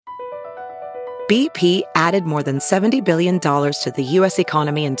BP added more than $70 billion to the U.S.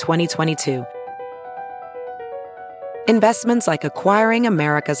 economy in 2022. Investments like acquiring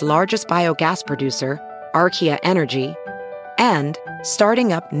America's largest biogas producer, Archaea Energy, and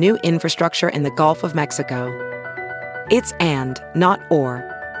starting up new infrastructure in the Gulf of Mexico. It's and, not or.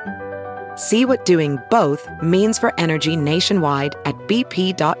 See what doing both means for energy nationwide at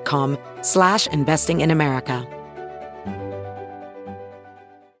bp.com/investing in America.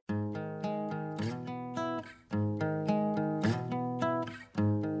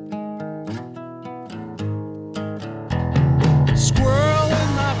 Squirrel in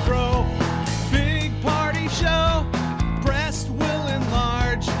my fro, big party show. Breast will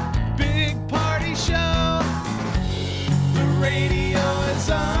enlarge, big party show. The radio is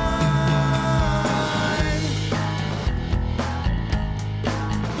on.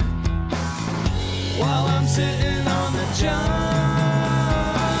 While I'm sitting on the john.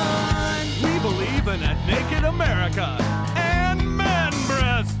 We believe in a naked America and man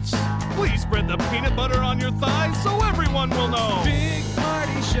breasts. Please spread the peanut butter on your thighs so everyone will know. Big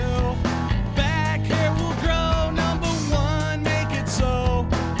party show. Back hair will grow. Number one, make it so.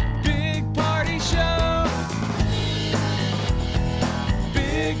 Big party show.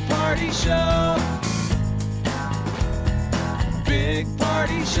 Big party show. Big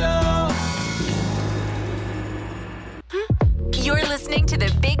party show. You're listening to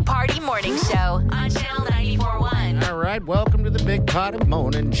the Big Party Morning Show on Channel 94.1. All right, welcome to the Big Party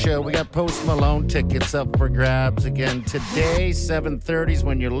Morning Show. We got Post Malone tickets up for grabs again today. 7:30 is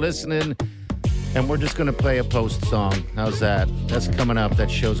when you're listening, and we're just going to play a Post song. How's that? That's coming up.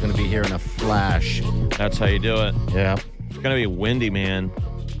 That show's going to be here in a flash. That's how you do it. Yeah. It's going to be windy, man.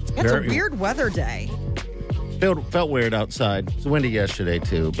 It's a weird weather day. Felt weird outside. It was windy yesterday,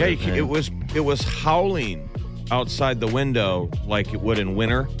 too. Yeah, but, it was howling outside the window like it would in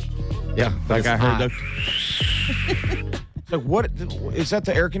winter. Yeah. Like I heard it's like, what? Is that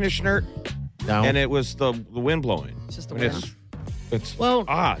the air conditioner? No. And it was the wind blowing. It's just the And wind. It's Well,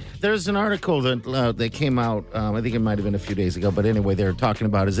 odd. There's an article that came out, I think it might have been a few days ago, but anyway, they were talking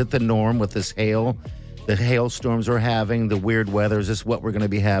about, is it the norm with this hail? The hailstorms we're having, the weird weather, is this what we're going to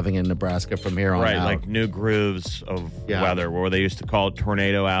be having in Nebraska from here on Right, out? like new grooves of Yeah. weather, where they used to call it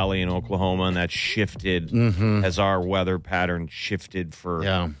Tornado Alley in Oklahoma, and that shifted as our weather pattern shifted for.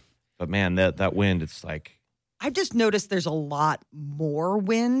 Yeah. But man, that wind, it's like. I've just noticed there's a lot more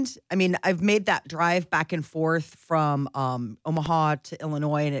wind. I mean, I've made that drive back and forth from Omaha to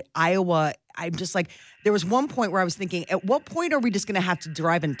Illinois and Iowa. I'm just like, there was one point where I was thinking, at what point are we just going to have to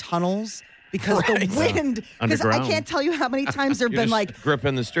drive in tunnels? Because the wind, because I Underground. can't tell you how many times there have You're been just like,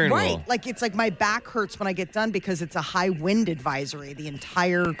 gripping the steering right, wheel. like it's like my back hurts when I get done because it's a high wind advisory the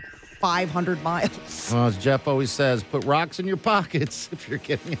entire 500 miles. Well, as Jeff always says, put rocks in your pockets if you're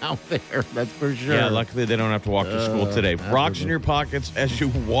getting out there. That's for sure. Yeah, luckily they don't have to walk to school today. Rocks in your pockets as you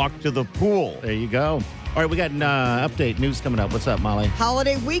walk to the pool. There you go. All right, we got an update news coming up. What's up, Molly?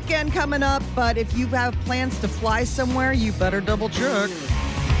 Holiday weekend coming up, but if you have plans to fly somewhere, you better double check.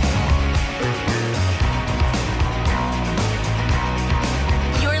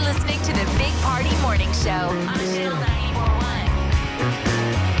 You're listening to the Big Party Morning Show on Channel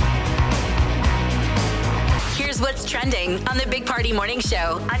 94.1. Here's what's trending on the Big Party Morning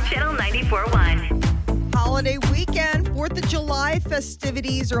Show on Channel 94.1. Holiday weekend, 4th of July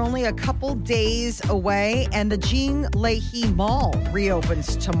festivities are only a couple days away, and the Jean Leahy Mall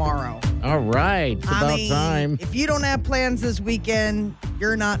reopens tomorrow. All right. It's about time. If you don't have plans this weekend,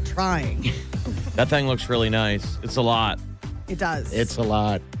 you're not trying. That thing looks really nice. It's a lot. It does. It's a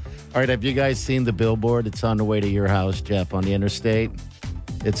lot. All right, have you guys seen the billboard? It's on the way to your house, Jeff, on the interstate.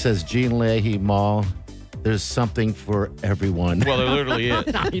 It says Jean Leahy Mall. There's something for everyone. Well, there literally is.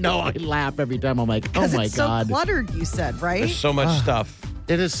 I know, I laugh every time. I'm like, oh my it's God. so cluttered, you said, right? There's so much stuff.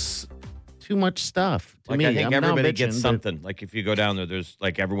 It is too much stuff to Like me. I think I'm now everybody bitching, gets but- something. Like if you go down there, there's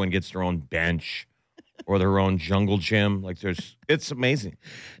like everyone gets their own bench or their own jungle gym. Like it's amazing.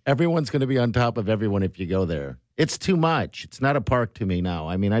 Everyone's going to be on top of everyone if you go there. It's too much. It's not a park to me now.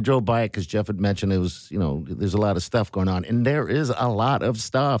 I mean, I drove by it because Jeff had mentioned it was, there's a lot of stuff going on. And there is a lot of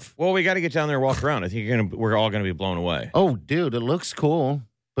stuff. Well, we got to get down there and walk around. I think we're all going to be blown away. Oh, dude, it looks cool.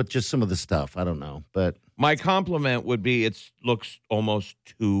 But just some of the stuff, I don't know. But My compliment would be it looks almost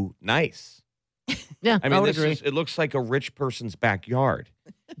too nice. yeah, I mean, would agree. it looks like a rich person's backyard.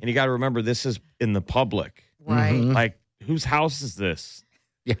 And you got to remember, this is in the public. Right. Mhm. Like, whose house is this?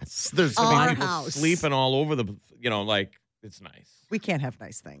 Yes, there's Our People house. sleeping all over like, it's nice. We can't have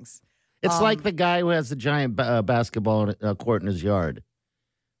nice things. It's like the guy who has the giant basketball court in his yard.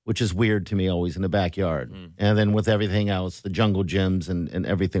 which is weird to me always in the backyard. And then with everything else, the jungle gyms and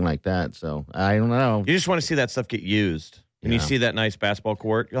everything like that. So I don't know. You just want to see that stuff get used. When you Yeah. see that nice basketball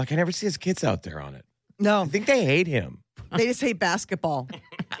court, you're like, I never see his kids out there on it. No, I think they hate him. they just hate basketball.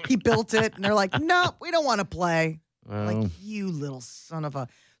 He built it, and they're like, no, we don't want to play. Like, you little son of a.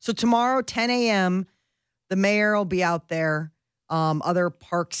 So tomorrow, 10 a.m., the mayor will be out there, other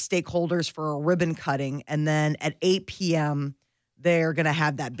park stakeholders for a ribbon cutting. And then at 8 p.m., they're going to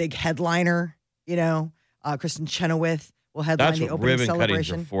have that big headliner, Kristen Chenoweth will headline That's the what opening ribbon cuttings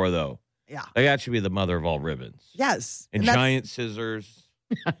celebration. are for, though. Yeah. That should be the mother of all ribbons. Yes. And that's- giant scissors.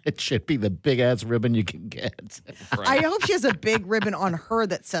 It should be the big ass ribbon you can get. I hope she has a big ribbon on her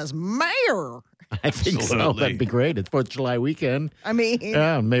that says mayor. I think so. Absolutely. That'd be great. It's 4th of July weekend. I mean,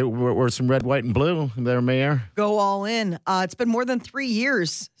 Yeah, maybe we're some red, white, and blue there, Mayor. go all in. It's been more than 3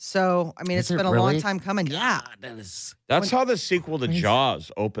 years. So, I mean, Is it's it been a really? long time coming. Yeah. God, that is. That's how the sequel to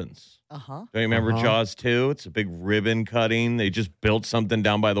Jaws opens. Uh-huh. Don't you remember Uh-huh. Jaws 2? It's a big ribbon cutting. They just built something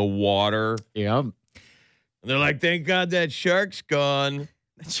down by the water. Yeah. And they're like, thank God that shark's gone.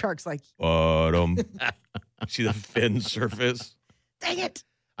 The shark's like, But see the fin surface? dang it.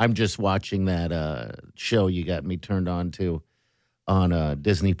 I'm just watching that show you got me turned on to on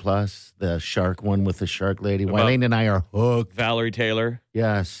Disney Plus, the shark one with the shark lady. About- Wileen and I are hooked. Valerie Taylor.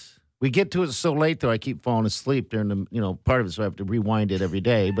 Yes. We get to it so late, though, I keep falling asleep during the, part of it, so I have to rewind it every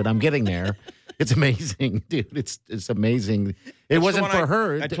day, but I'm getting there. It's amazing, dude. It's amazing. It That's the wasn't one for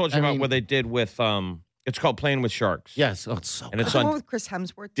her. I told you about what they did with, it's called Playing with Sharks. Yes. Oh, it's so And it's The one on with Chris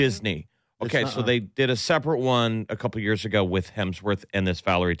Hemsworth. too? Disney. Okay, It's so not- they did a separate one a couple years ago with Hemsworth and this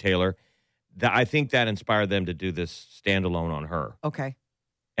Valerie Taylor. I think that inspired them to do this standalone on her. Okay.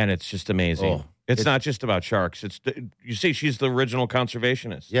 And it's just amazing. Oh, it's not just about sharks. You see, she's the original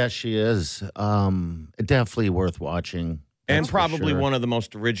conservationist. Yes, she is. Definitely worth watching. And That's for probably sure. one of the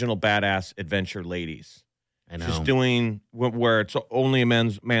most original badass adventure ladies. I know. She's doing where it's only a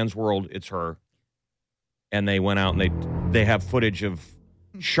man's world. It's her. And they went out and they have footage of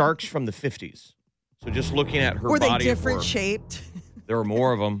sharks from the 50s. So just looking at her Were they body of different work, shaped? there are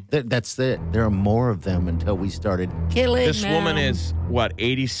more of them. That's it. There are more of them until we started killing This woman is,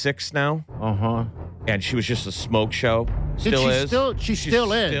 86 now? Uh-huh. And she was just a smoke show. Dude, Still she is. still- she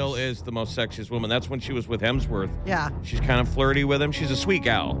still is. Still is the most sexiest woman. That's when she was with Hemsworth. Yeah. She's kind of flirty with him. She's a sweet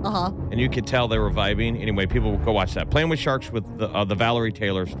gal. Uh-huh. And you could tell they were vibing. Anyway, people will go watch that. Playing with Sharks with the Valerie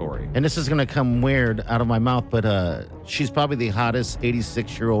Taylor story. And this is going to come weird out of my mouth, but she's probably the hottest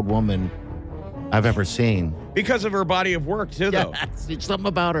 86-year-old woman I've ever seen. Because of her body of work, too, though. It's something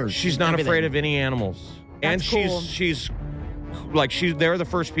about her. She's not Everything. afraid of any animals. And That's cool. they're the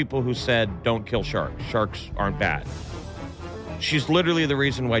first people who said, don't kill sharks. Sharks aren't bad. She's literally the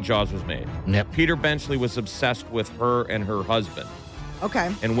reason why Jaws was made. Yep. Peter Benchley was obsessed with her and her husband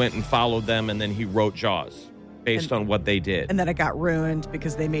Okay. and went and followed them, and then he wrote Jaws based on what they did. And then it got ruined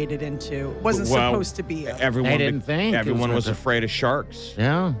because they made it into wasn't Well, supposed to be. Everyone They didn't think it everyone was was afraid of sharks.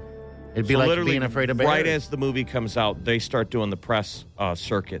 Yeah. It'd be So like literally, being afraid of bears. right as the movie comes out, they start doing the press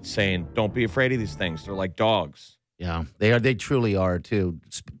circuit saying, don't be afraid of these things. They're like dogs. Yeah, they are. They truly are, too.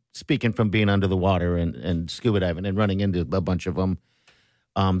 Speaking from being under the water and scuba diving and running into a bunch of them,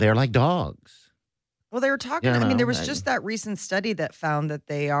 they're like dogs. Well, they were talking. Yeah, I mean, there no, was just that recent study that found that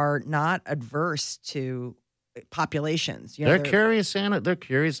they are not adverse to populations. You know, They're curious, Anna. They're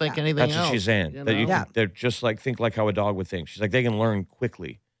curious like Yeah. anything That's else. what she's saying. you That you know? Yeah. they're just like, think like how a dog would think. She's like, they can learn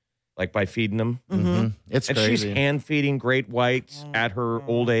quickly, like by feeding them. Mhm. It's And crazy. she's hand feeding great whites at her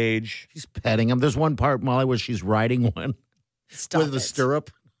old age. She's petting them. There's one part, Molly, where she's riding one Stop with a it.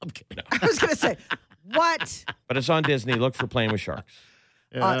 stirrup. I'm kidding. I was going to say, what? But it's on Disney. Look for Playing with Sharks.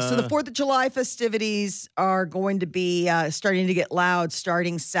 So the 4th of July festivities are going to be starting to get loud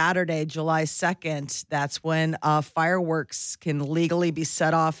starting Saturday, July 2nd. That's when fireworks can legally be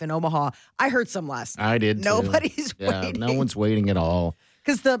set off in Omaha. I heard some last night. I did. Too. Nobody's Yeah, waiting. no one's waiting at all.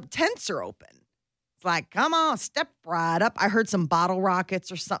 Because the tents are open. It's like, come on, step right up. I heard some bottle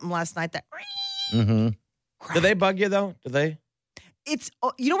rockets or something last night that Mm-hmm. Do they bug you, though? Do they? it's,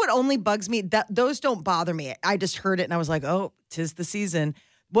 you know what only bugs me? That those don't bother me. I just heard it and I was like, oh, 'tis the season.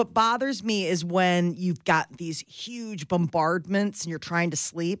 What bothers me is when you've got these huge bombardments and you're trying to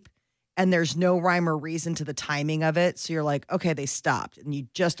sleep and there's no rhyme or reason to the timing of it. So you're like, okay, they stopped and you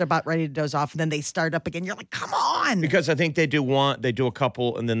just about ready to doze off and then they start up again. You're like, come on. Because I think they do a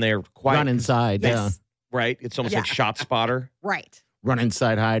couple and then they're quiet. Run inside. Yes. Right? It's almost Yeah. like Shot Spotter. Right. Yeah. Run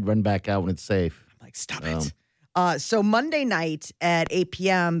inside, hide, run back out when it's safe. I'm like, stop it. So Monday night at 8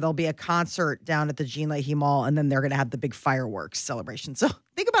 p.m., there'll be a concert down at the Jean Leahy Mall, and then they're going to have the big fireworks celebration. So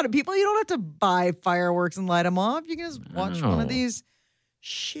think about it, people. You don't have to buy fireworks and light them off. You can just watch one of No. these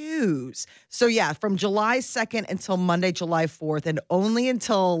shoes. So yeah, from July 2nd until Monday, July 4th, and only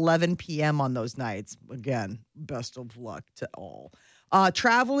until 11 p.m. on those nights. Again, best of luck to all.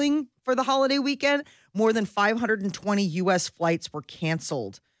 Traveling for the holiday weekend, more than 520 U.S. flights were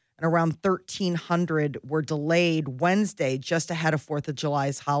canceled, and around 1,300 were delayed Wednesday, just ahead of 4th of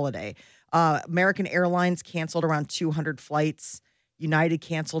July's holiday. American Airlines canceled around 200 flights. United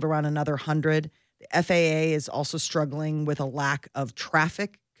canceled around another 100. The FAA is also struggling with a lack of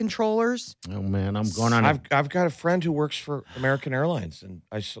traffic controllers. Oh man, I'm going on. I've got a friend who works for American Airlines, and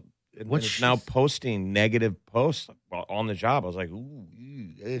it's now posting negative posts on the job. I was like, ooh,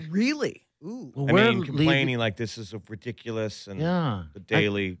 Really? Ooh. Well, I we're mean, complaining like this is ridiculous, and the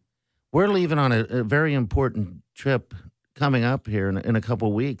daily. We're leaving on a very important trip coming up here in a couple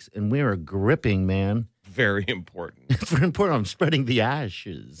of weeks, and we are gripping, man. Very important. It's very important. I'm spreading the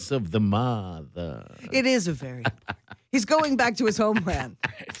ashes of the mother. It is a very. He's going back to his homeland.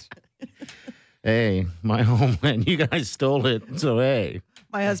 Hey, my homeland. You guys stole it. So, hey.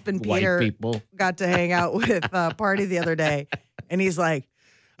 My husband, White Peter, people. got to hang out with Party the other day, and he's like,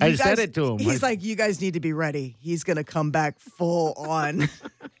 I said it to him. He's like, you guys need to be ready. He's going to come back full on.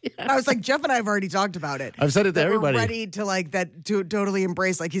 And I was like, Jeff and I have already talked about it. I've said it to everybody. We're ready to totally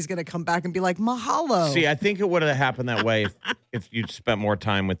embrace, like he's going to come back and be like, mahalo. See, I think it would have happened that way if you'd spent more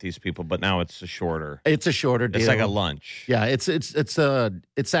time with these people, but now it's a shorter. It's a shorter deal. It's like a lunch. Yeah, it's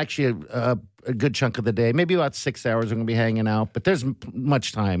actually a good chunk of the day. Maybe about 6 hours we're going to be hanging out, but there's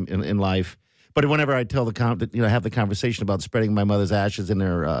much time in life. But whenever I tell have the conversation about spreading my mother's ashes in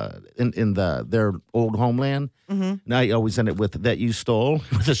their their old homeland, and I always end it with that you stole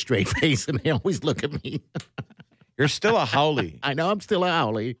with a straight face, and they always look at me. You're still a Howley. I know I'm still a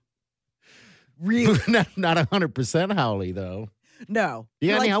Howley. Really, not 100% Howley though. No,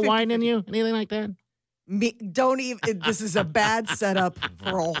 You got You're any like Hawaiian in you? Anything like that? Don't even. This is a bad setup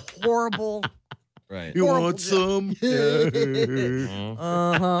for a horrible. Right. You Horrible want some? Mr.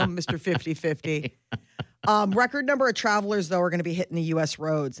 50-50. Record number of travelers, though, are going to be hitting the U.S.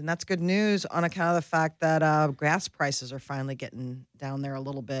 roads, and that's good news on account of the fact that gas prices are finally getting down there a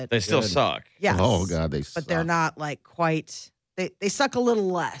little bit. They still suck. Yes. Oh God, they suck. But they're not like quite. They suck a little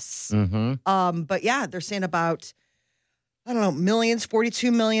less. Mm-hmm. But yeah, they're saying about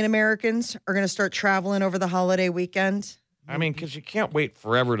 42 million Americans are going to start traveling over the holiday weekend. I mean, because you can't wait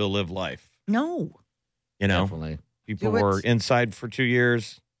forever to live life. No. You know, Definitely. people Do it. were inside for 2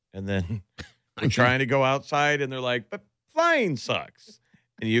 years, and then they're trying to go outside, and they're like, but flying sucks,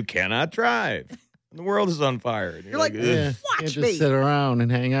 and you cannot drive, and the world is on fire. And You're like, "Ugh." Yeah, Watch just me. sit around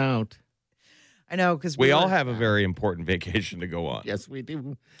and hang out. I know, because We all have a very important vacation to go on. Yes, we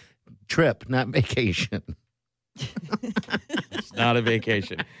do. Trip, not vacation. It's not a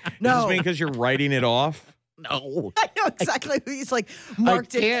vacation. No. Does this mean because you're writing it off? No. I know exactly. He's like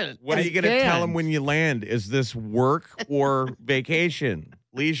marked it. can't. What are you going to tell them when you land? Is this work or vacation?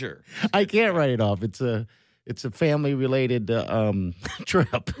 Leisure. I can't write it off. It's a family related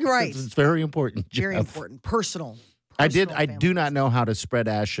trip. Right. It's very important. Very Jeff. important. Personal. I Personal do family not know how to spread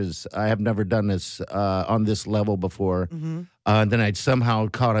ashes. I have never done this on this level before. Mm-hmm. And then I'd somehow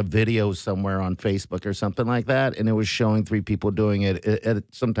caught a video somewhere on Facebook or something like that, and it was showing 3 people doing it at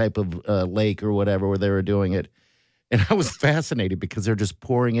some type of lake or whatever where they were doing it. And I was fascinated because they're just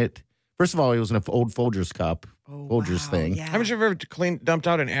pouring it. First of all, it was in an old Folgers cup, Folgers thing. Yeah. Haven't you ever dumped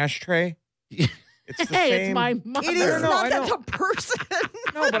out an ashtray? It's the Hey, same. it's my mother. It is No, not. I That's know. a person.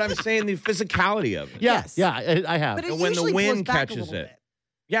 No, but I'm saying the physicality of it. Yes. Yeah, I have. But it And when the usually blows wind back a catches little it. bit.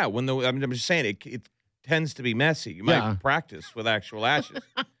 Yeah, I'm just saying it tends to be messy. You might Yeah. practice with actual ashes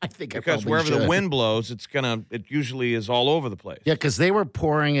I think because I probably wherever the should. wind blows, it usually is all over the place. Yeah, because they were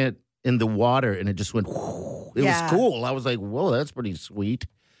pouring it in the water, and it just went. Whoo. It Yeah. was cool. I was like, "Whoa, that's pretty sweet."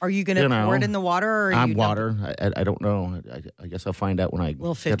 Are you going to You pour it know, in the water? Or are I'm you water. I don't know. I guess I'll find out when I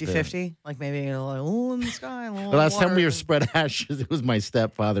little get there. 50-50? Like maybe a little in the sky. A little The last time we water. were spread ashes, it was my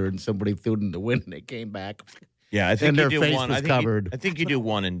stepfather, and somebody threw it in the wind, and they came back. Yeah, I think And you their do face one. was I think covered. I think you do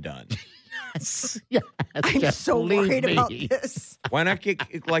one and done. Yeah, I'm Jeff, so believe worried me. about this. Why not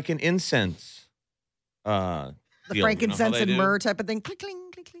get like an incense? The deal, frankincense you and know how they do? myrrh type of thing. Click,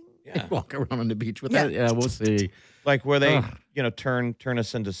 cling, click, cling. Yeah, Walk around on the beach with Yeah. that. Yeah, we'll see. like where they Ugh. turn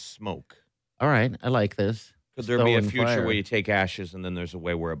us into smoke. All right, I like this. Could there be a Stolen future fire. where you take ashes and then there's a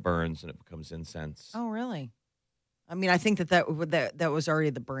way where it burns and it becomes incense? Oh, really? I mean, I think that was already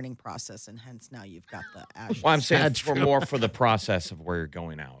the burning process, and hence now you've got the ashes. Well, I'm saying That's for true. more for the process of where you're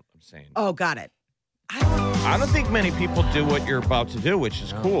going out. I'm saying. Oh, got it. I don't think many people do what you're about to do, which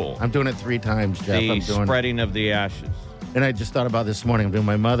is cool. I'm doing it 3 times, Jeff. The I'm doing spreading of the ashes. And I just thought about this morning. I'm doing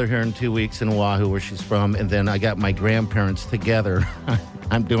my mother here in 2 weeks in Oahu, where she's from. And then I got my grandparents together.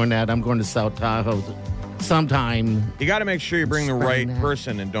 I'm doing that. I'm going to South Tahoe sometime. You got to make sure you bring the right Spend that.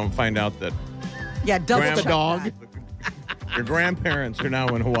 person and don't find out that Yeah, double Grandma check dog. that. your grandparents are now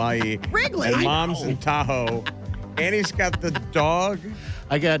in Hawaii. Wrigley. And mom's in Tahoe. Annie's got the dog.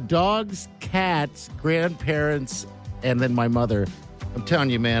 I got dogs, cats, grandparents, and then my mother. I'm telling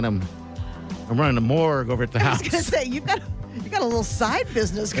you, man, I'm running a morgue over at the I house. was going to say, you got a little side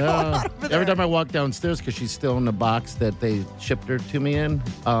business going on over there. Every time I walk downstairs, because she's still in the box that they shipped her to me in,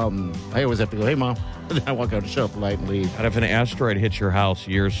 I always have to go, hey, Mom. And then I walk out, show up light, and leave. God, if an asteroid hits your house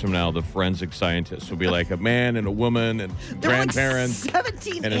years from now, the forensic scientists will be like a man and a woman and There were grandparents like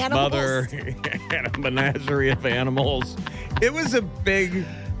 17 and his animals. mother and a menagerie of animals. It was a big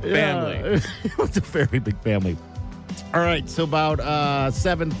family. Yeah, it was a very big family. All right, so about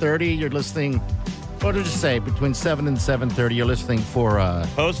 7:30, you're listening. What did you say? Between 7 and 7:30, you're listening for.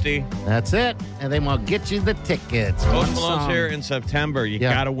 Posty. That's it, and then we'll get you the tickets. Post One Malone's song. here in September. You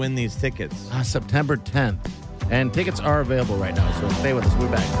Yeah. got to win these tickets. September 10th, and tickets are available right now. So stay with us. We'll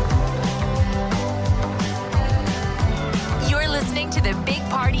be back. You're listening to the Big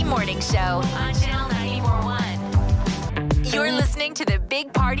Party Morning Show on Channel 94.1. You're listening to the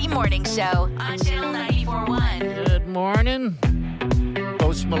Big Party Morning Show on Channel 94.1. Good morning,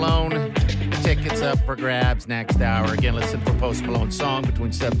 Post Malone. Tickets up for grabs next hour. Again, listen for Post Malone's song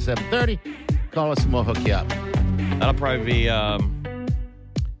between 7 and 7:30. Call us and we'll hook you up. That'll probably be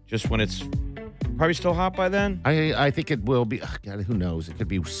just when it's probably still hot by then. I think it will be. God, who knows? It could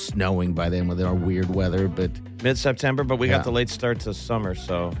be snowing by then with our weird weather, but Mid-September, but we Yeah. got the late start to summer,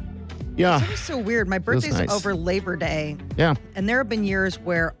 so yeah, It's so weird. My birthday's nice. over Labor Day, yeah. and there have been years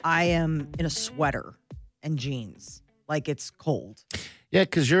where I am in a sweater and jeans, like it's cold. Yeah,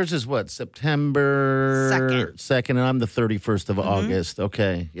 because yours is what, September 2nd, and I'm the 31st of August.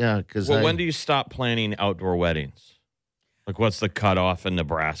 Okay, yeah. Because well, when do you stop planning outdoor weddings? Like, what's the cutoff in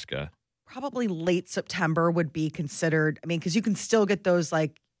Nebraska? Probably late September would be considered. I mean, because you can still get those,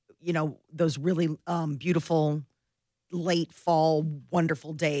 like, you know, those really beautiful late fall,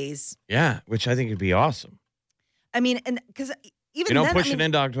 wonderful days. Yeah, which I think would be awesome. I mean, and because even You know, then, push I mean, it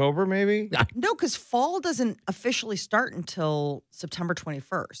into October, maybe? No, because fall doesn't officially start until September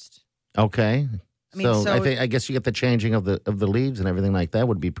 21st. Okay. I mean, so- I guess you get the changing of the leaves and everything like that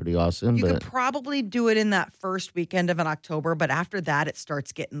would be pretty awesome. You but could probably do it in that first weekend of October, but after that, it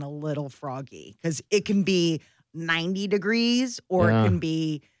starts getting a little froggy because it can be 90 degrees or Yeah. it can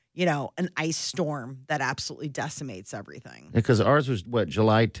be, you know, an ice storm that absolutely decimates everything. because ours was what,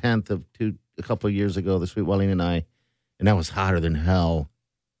 July 10th of a couple of years ago, the Sweet Wellington and I, and that was hotter than hell.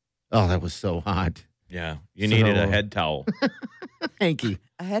 Oh, that was so hot. Yeah, you So- needed a head towel, Hanky.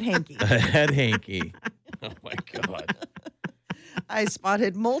 A head hanky. a head hanky. Oh my God, I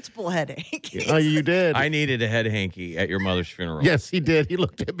spotted multiple head hankies. Oh, you did. I needed a head hanky at your mother's funeral. Yes, he did. He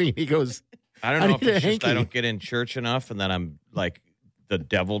looked at me and he goes, I don't I know if need a it's just I hanky. don't get in church enough, and then I'm like the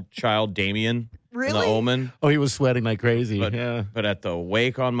devil child Damien in Really? the Omen. oh, he was sweating like crazy. But yeah. but at the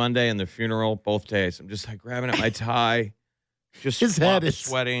wake on Monday and the funeral, both days, I'm just like grabbing at my tie, just His head is- Really?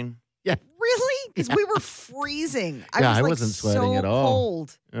 sweating. Because we were freezing. I Yeah, was I like wasn't sweating so at all.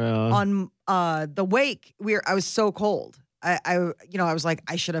 cold Yeah. on the wake. I was so cold. I was like,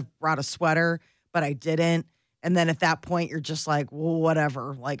 I should have brought a sweater, but I didn't. And then at that point, you're just like, well,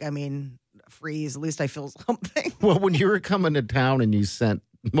 whatever. Like, I mean, freeze. At least I feel something. Well, when you were coming to town and you sent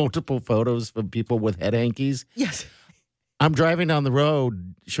multiple photos of people with head hankies, Yes. I'm driving down the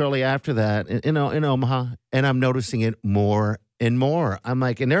road shortly after that, in Omaha, and I'm noticing it more and more. I'm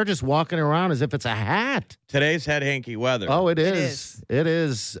like, and they're just walking around as if it's a hat. Today's head hanky weather. Oh, it It is. It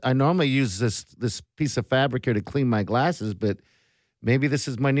is. I normally use this piece of fabric here to clean my glasses, but maybe this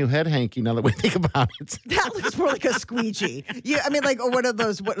is my new head hanky now that we think about it. That looks more like a squeegee. Yeah, I mean, like, what are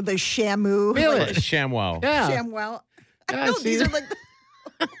those Shamu? Really? Like, ShamWow. Yeah. ShamWow. Yeah, No, see these are that? like.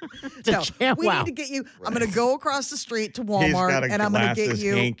 It's a No, we ShamWow. need to get you. I'm going to go across the street to He's Walmart got a and I'm going to get glasses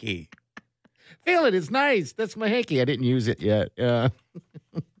you. hanky. Feel it. It's nice. That's my hanky. I didn't use it yet. Yeah.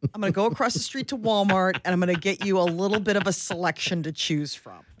 I'm going to go across the street to Walmart and I'm going to get you a little bit of a selection to choose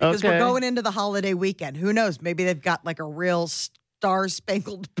from because we're Okay. going into the holiday weekend. Who knows? Maybe they've got like a real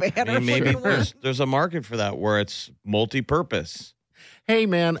star-spangled I banner. mean, maybe looking one. there's a market for that where it's multi-purpose. Hey,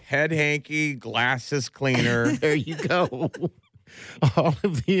 man. Head hanky, glasses cleaner. There you go. All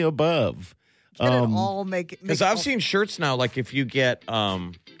of the above. Get it all make Because I've seen shirts now, like if you get,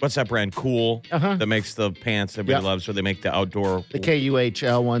 what's that brand? Cool. Uh-huh. That makes the pants everybody Yep. loves. So they make the outdoor. The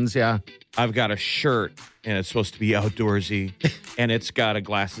KUHL ones, yeah. I've got a shirt and it's supposed to be outdoorsy and it's got a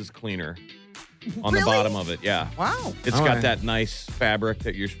glasses cleaner. on the Really? bottom of it. Yeah. Wow. It's All got right. that nice fabric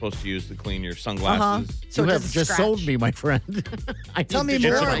that you're supposed to use to clean your sunglasses. So you it have doesn't just scratch. sold me, my friend. I Tell need me to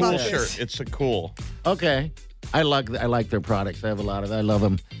It's more a try cool about that. this. shirt. It's a cool. Okay. I like their products. I have a lot of them. I love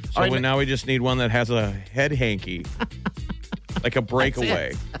them. So now we just need one that has a head hanky, like a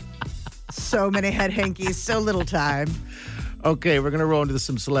breakaway. So many head hankies, so little time. Okay, we're going to roll into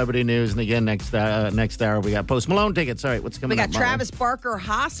some celebrity news. And again, next hour, we got Post Malone tickets. All right, what's coming We up, got Molly? Travis Barker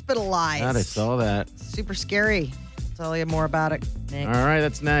hospitalized. God, I saw that. Super scary. I'll tell you more about it, Nick. All right,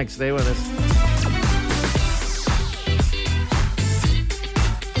 that's next. Stay with us.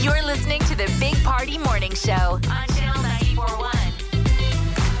 You're listening to the Big Party Morning Show on Channel 94.1.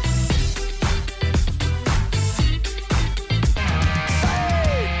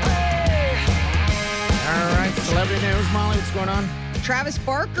 All right, celebrity news. Molly, what's going on? Travis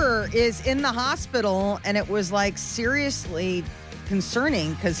Barker is in the hospital, and it was like seriously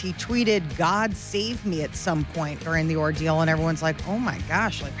concerning because he tweeted, "God save me" at some point during the ordeal, and everyone's like, oh my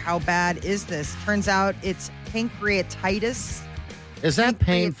gosh, like how bad is this? Turns out it's pancreatitis. Is that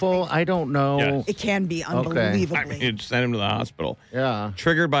painful? I don't know. Yes. It can be I unbelievably. mean, you'd send him to the hospital. Yeah.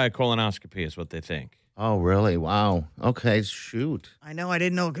 Triggered by a colonoscopy is what they think. Oh, really? Wow. Okay, shoot. I know, I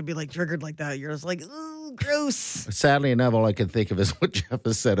didn't know it could be like triggered like that. You're just like, ooh, gross. Sadly enough, all I can think of is what Jeff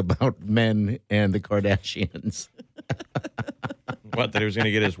has said about men and the Kardashians. What, that he was going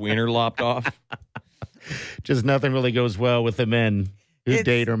to get his wiener lopped off? Just nothing really goes well with the men who It's-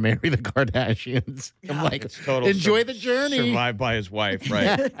 date or marry the Kardashians. I'm like, It's total enjoy the journey. Survived by his wife, right?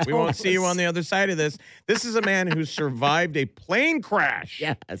 Yeah, We won't see you on the other side of this. This is a man who survived a plane crash.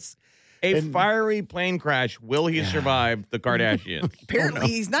 Yes. A fiery plane crash. Will he survive the Kardashians? Apparently,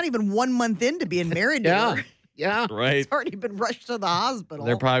 he's not even 1 month into being married to Yeah. her. Yeah. Right? He's already been rushed to the hospital.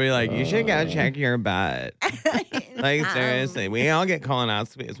 They're probably like, you should go check your butt. Like, seriously, we all get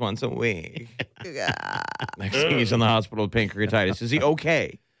colonoscopies once a week. Next thing he's in the hospital with pancreatitis. Is he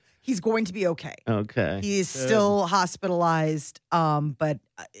okay? He's going to be okay. Okay. He is still hospitalized, but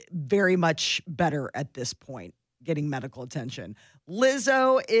very much better at this point, getting medical attention.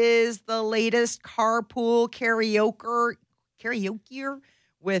 Lizzo is the latest carpool karaoke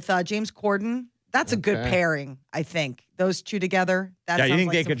with James Corden. That's a good Okay. pairing, I think. Those two together. That Yeah, you sounds think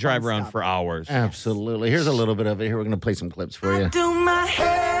like they some could drive fun around stuff. for hours? Absolutely. Here's a little bit of it. Here, we're going to play some clips for you. Do my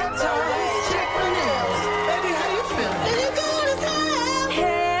hair toss, check my nails. Baby, how you feeling? Feeling good as hell.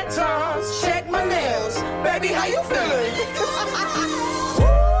 Hair toss, check my nails. Baby, how you feeling?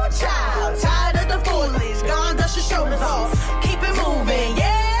 Woo, child, tired of the foolish. Gone, dust your shoulders off. Keep it moving,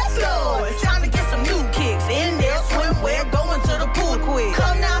 yes, Lord. It's time to get some new kicks. In there, swimwear, going to the pool quick.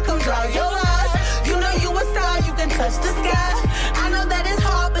 Come now, come dry your eyes. You know you a star, you can touch the sky. I know that it's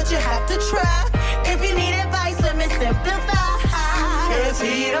hard, but you have to try. If you need advice, let me simplify. Cause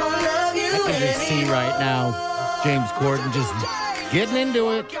he don't love you I can just see right now James Corden just getting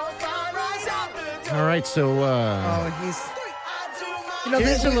into it. All right, so He's. You know,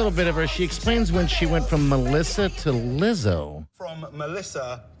 here's a little bit of her. She explains when she went from Melissa to Lizzo. From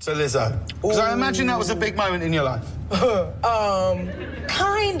Melissa to Lizzo. Because I imagine that was a big moment in your life.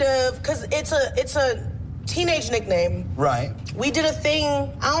 Kind of, because it's a teenage nickname. Right. We did a thing,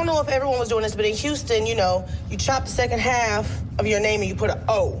 I don't know if everyone was doing this, but in Houston, you know, you chop the second half of your name and you put an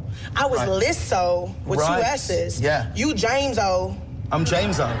O. I was Right. Lizzo with Right. two S's. Yeah. You James O. I'm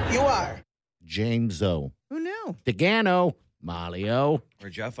James O. You are. James O. Who knew? DeGano. Molly O. Or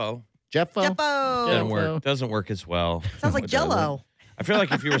Jeffo? Jeffo. Doesn't Jeffo. work. Doesn't work as well. Sounds like It doesn't. Jello. I feel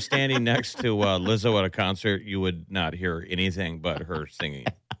like if you were standing next to Lizzo at a concert, you would not hear anything but her singing.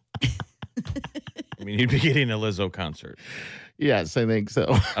 I mean, you'd be getting a Lizzo concert. Yes, I think so.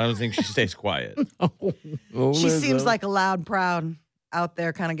 I don't think she stays quiet. Oh, She seems Lizzo. like a loud, proud, out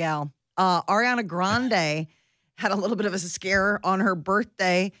there kind of gal. Ariana Grande had a little bit of a scare on her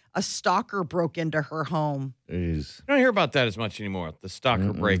birthday. A stalker broke into her home. Jeez. I don't hear about that as much anymore. The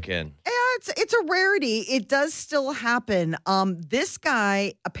stalker break-in. Yeah, it's a rarity. It does still happen. This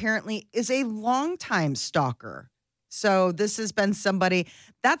guy apparently is a longtime stalker. So this has been somebody.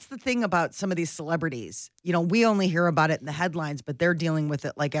 That's the thing about some of these celebrities. You know, we only hear about it in the headlines, but they're dealing with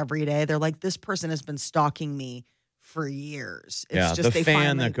it like every day. They're like, this person has been stalking me for years. It's Yeah, just the they fan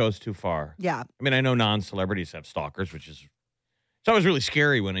finally, that goes too far. Yeah. I mean, I know non-celebrities have stalkers, which is it's always really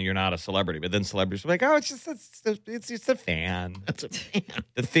scary when you're not a celebrity. But then celebrities are like, oh, it's just a fan. That's a fan.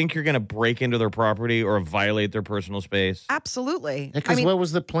 To think you're going to break into their property or violate their personal space. Absolutely. Because I mean, what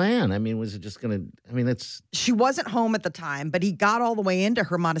was the plan? I mean, was it just going to? I mean, it's she wasn't home at the time, but he got all the way into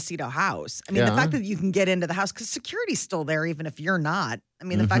her Montecito house. I mean, the Yeah. fact that you can get into the house, because security's still there, even if you're not. I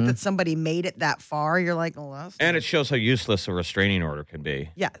mean, the fact that somebody made it that far, you're like, oh, that's And it shows how useless a restraining order can be.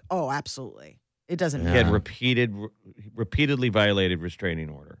 yeah. Oh, absolutely. It doesn't He matter. had repeatedly violated restraining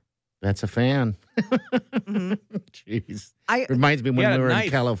order. That's a fan. Mhm. Jeez. I Reminds me He when had we a were knife.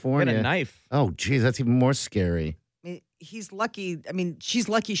 in California. He had a knife. Oh, geez, that's even more scary. mean, he's lucky. I mean, she's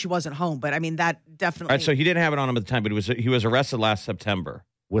lucky she wasn't home, but I mean, that definitely. All right, so he didn't have it on him at the time, but he was arrested last September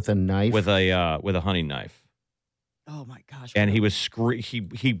With a knife? with a hunting knife, oh my gosh. and he was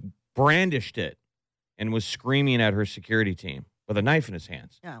he brandished it and was screaming at her security team with a knife in his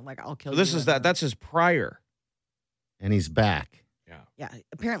hands. Yeah, like I'll kill So you. this is that's his prior. And he's back. Yeah,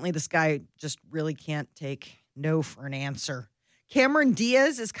 apparently this guy just really can't take no for an answer. Cameron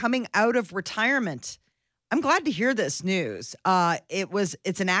Diaz is coming out of retirement. I'm glad to hear this news.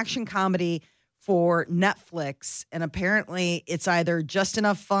 It's an action comedy for Netflix, and apparently it's either just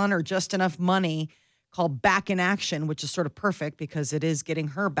enough fun or just enough money, called Back in Action, which is sort of perfect because it is getting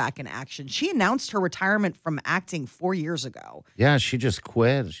her back in action. She announced her retirement from acting 4 years ago. Yeah, she just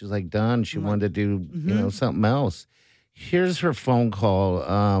quit. She's like done. She wanted to do, something else. Here's her phone call,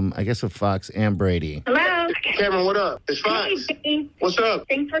 I guess with Fox and Brady. Hello. Cameron, what up? It's Fox. Hey, Dave. What's up?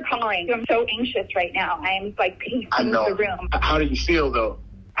 Thanks for calling. I'm so anxious right now. I'm like pacing I know. the room. How do you feel, though?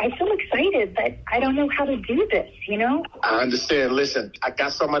 I feel excited, but I don't know how to do this, you know? I understand. Listen, I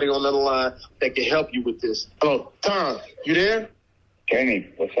got somebody on the other line that can help you with this. Hello, Tom, you there? Jamie,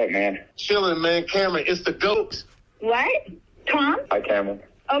 what's up, man? Chilling, man. Cameron, it's the GOAT. What? Tom? Hi, Cameron.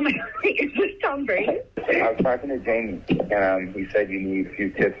 Oh my God, is this Tom Brady? I was talking to Jamie, and he said you need a few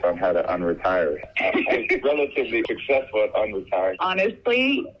tips on how to unretire. I was relatively successful at unretiring.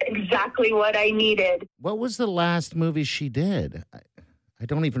 Honestly, exactly what I needed. What was the last movie she did? I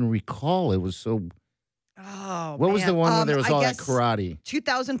don't even recall. It was so... Oh, What was the one where there was I all that guess karate?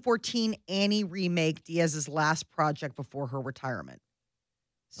 2014 Annie remake, Diaz's last project before her retirement.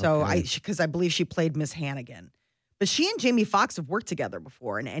 So Okay. because I believe she played Miss Hannigan. But she and Jamie Foxx have worked together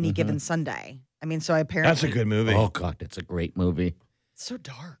before in Any Given Sunday. I mean, so I apparently... That's a good movie. Oh, God, that's a great movie. It's so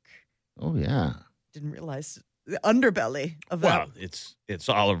dark. Oh, yeah. Didn't realize the underbelly of that. Well, it's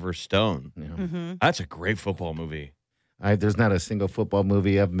Oliver Stone. Yeah. Mhm. That's a great football movie. There's not a single football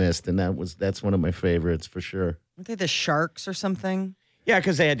movie I've missed, and that's one of my favorites for sure. Aren't they the Sharks or something? Yeah,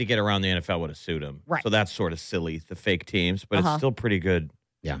 because they had to get around the NFL with a suit him. Right. So that's sort of silly, the fake teams, but Uh-huh. it's still pretty good.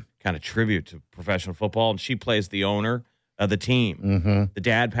 Yeah. Kind of tribute to professional football. And she plays the owner of the team. Mm-hmm. The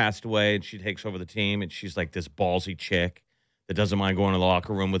dad passed away, and she takes over the team, and she's like this ballsy chick that doesn't mind going to the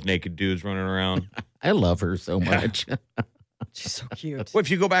locker room with naked dudes running around. I love her so much. She's so cute. Well, if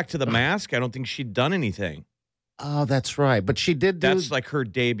you go back to The Mask, I don't think she'd done anything. Oh, that's right. But she did do... That's like her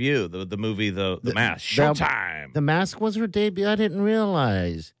debut, the movie, The Mask. that- Showtime. The Mask was her debut? I didn't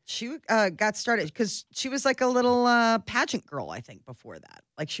realize. She got started because she was like a little pageant girl, I think, before that.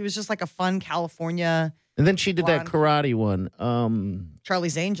 Like she was just like a fun California And then she did that Blonde. karate one.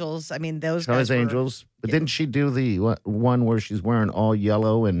 Charlie's Angels. I mean, those Charlie's guys were- Angels. But didn't she do the one where she's wearing all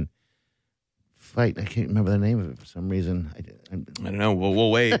yellow and fight? I can't remember the name of it for some reason. I don't know.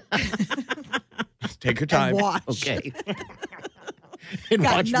 We'll wait. Take your time. And watch. Okay. And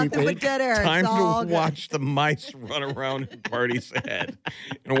Got watch me nothing but think. dead air. Time It's all to good. watch the mice run around in Party's head.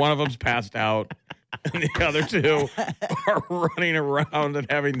 And one of them's passed out, and the other two are running around and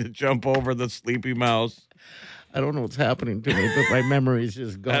having to jump over the sleepy mouse. I don't know what's happening to me, but my memory is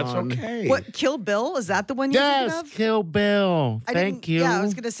just gone. That's okay. What, Kill Bill? Is that the one you're thinking Yes, of? Kill Bill. I Thank didn't- you. Yeah, I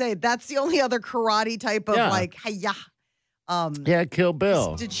was going to say, that's the only other karate type of Yeah. like, hi-ya. Yeah, Kill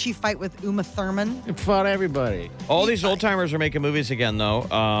Bill. Did she fight with Uma Thurman? It fought everybody. All these old timers are making movies again, though.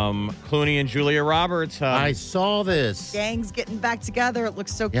 Clooney and Julia Roberts. I saw this. Gang's getting back together. It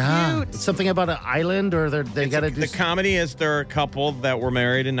looks so Yeah. cute. It's something about an island, or they got to do The comedy is they're a couple that were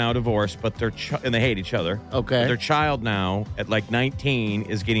married and now divorced, but and they hate each other. Okay. But their child now, at like 19,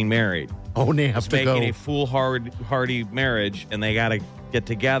 is getting married. Oh, they have It's to go. making a foolhardy marriage, and they got to get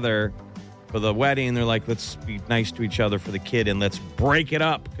together for the wedding. They're like, let's be nice to each other for the kid, and let's break it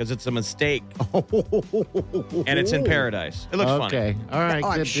up because it's a mistake. And it's in paradise. It looks funny. Okay. All right. Oh,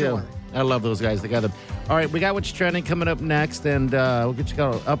 I'm good sure. deal. I love those guys together. All right. We got what's trending coming up next, and we'll get you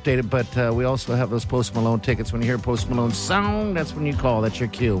all updated. But we also have those Post Malone tickets. When you hear Post Malone's song, that's when you call. That's your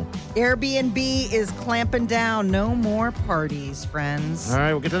cue. Airbnb is clamping down. No more parties, friends. All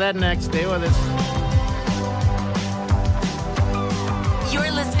right. We'll get to that next. Stay with us. You're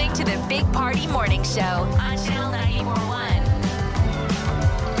listening to the Big Party Morning Show on Channel 94.1.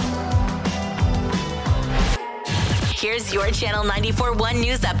 Here's your Channel 94.1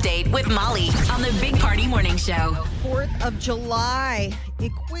 News Update with Molly on the Big Party Morning Show. 4th of July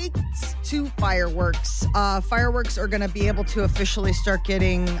equates to fireworks. Fireworks are going to be able to officially start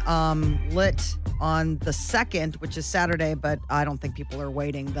getting lit on the 2nd, which is Saturday, but I don't think people are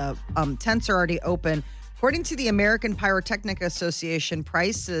waiting. The tents are already open. According to the American Pyrotechnic Association,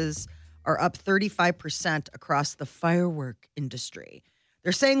 prices are up 35% across the firework industry.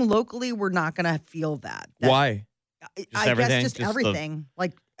 They're saying locally we're not going to feel that. Why? I guess just everything.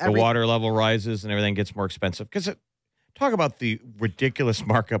 The water level rises and everything gets more expensive. Because talk about the ridiculous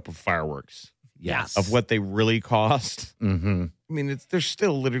markup of fireworks. Yes. Of what they really cost. Mm-hmm. I mean, there's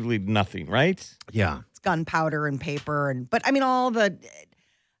still literally nothing, right? Yeah. It's gunpowder and paper. But I mean,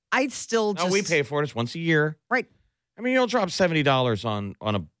 I'd still just. No, we pay for it. It's once a year. Right. I mean, you'll drop $70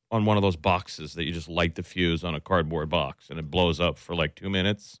 on one of those boxes that you just light the fuse on a cardboard box and it blows up for like 2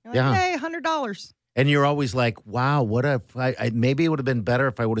 minutes. Yeah. Hey, $100. And you're always like, wow, what if maybe it would have been better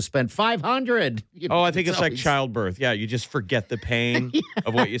if I would have spent $500. I think it's like childbirth. Yeah, you just forget the pain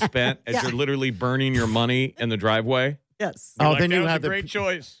of what you spent as you're literally burning your money in the driveway. Yes. You're then you have the great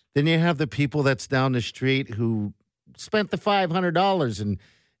choice. Then you have the people that's down the street who spent the $500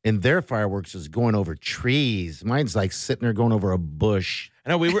 and their fireworks is going over trees. Mine's like sitting there going over a bush. I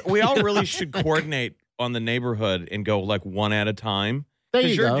know we all really should coordinate on the neighborhood and go like one at a time.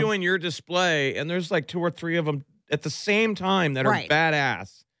 Because you're doing your display, and there's like 2 or 3 of them at the same time that are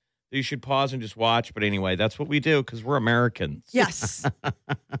badass. You should pause and just watch. But anyway, that's what we do because we're Americans. Yes.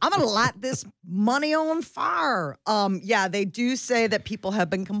 I'm going to light this money on fire. They do say that people have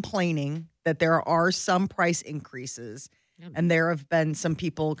been complaining that there are some price increases, and there have been some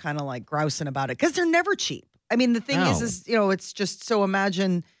people kind of like grousing about it because they're never cheap. I mean, the thing is, it's just so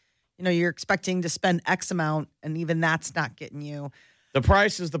imagine, you're expecting to spend X amount, and even that's not getting you. The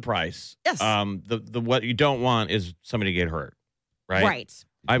price is the price. Yes. The what you don't want is somebody to get hurt, right?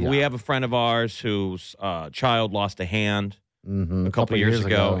 Right. We have a friend of ours whose child lost a hand a couple years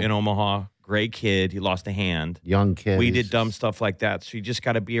ago in Omaha. Great kid. He lost a hand. Young kid. We did dumb stuff like that. So you just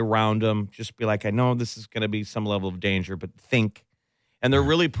got to be around him. Just be like, I know this is going to be some level of danger, but think. And they're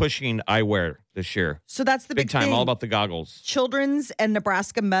really pushing eyewear this year. So that's the big time, thing. all about the goggles. Children's and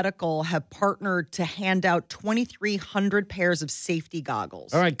Nebraska Medical have partnered to hand out 2,300 pairs of safety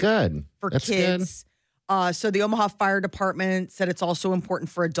goggles. All right, good. For that's kids. Good. So the Omaha Fire Department said it's also important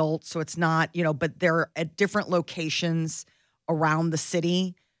for adults. So it's not, but they're at different locations around the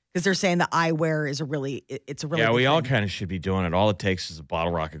city. Because they're saying the eyewear is it's a really we good all thing. kind of should be doing it. All it takes is a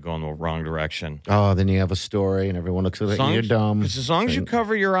bottle rocket going the wrong direction. Oh, then you have a story and everyone looks at it and you're dumb. As long as you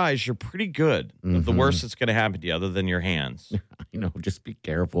cover your eyes, you're pretty good. Mm-hmm. The worst that's going to happen to you other than your hands. Just be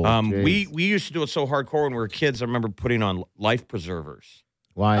careful. We used to do it so hardcore when we were kids. I remember putting on life preservers.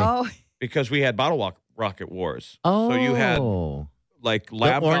 Why? Oh. Because we had bottle rocket wars. Oh. So you had like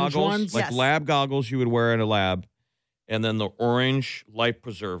lab orange goggles. ones? Like lab goggles you would wear in a lab. And then the orange life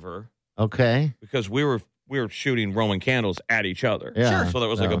preserver. Okay. Because we were shooting Roman candles at each other. Yeah. So that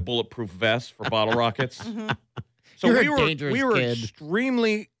was like a bulletproof vest for bottle rockets. So You're we a were dangerous kid.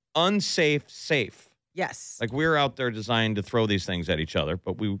 extremely safe. Yes. Like we were out there designed to throw these things at each other,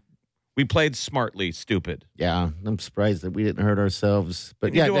 but we played smartly stupid. Yeah, I'm surprised that we didn't hurt ourselves.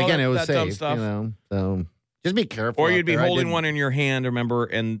 But You do all again, it was that dumb safe. stuff. So just be careful. Or you'd be out there. holding one in your hand, remember,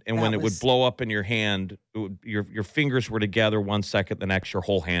 and when it would blow up in your hand, your fingers were together 1 second, the next your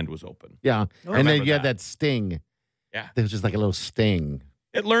whole hand was open. Yeah, and then you had that sting. Yeah. There was just like a little sting.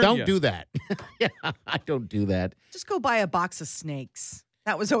 It learned Don't you. do that. Yeah, I don't do that. Just go buy a box of snakes.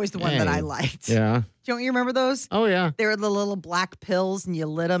 That was always the one that I liked. Yeah. Don't you remember those? Oh, yeah. They were the little black pills, and you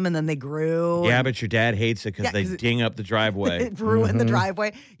lit them, and then they grew. Yeah, but your dad hates it because they ding up the driveway. It ruined the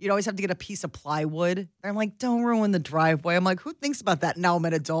driveway. You'd always have to get a piece of plywood. I'm like, don't ruin the driveway. I'm like, who thinks about that? Now I'm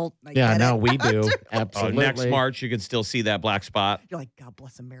an adult. I Yeah, get no, it. we do. Absolutely. Next March, you can still see that black spot. You're like, God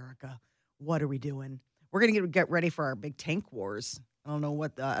bless America. What are we doing? We're gonna get ready for our big tank wars. I don't know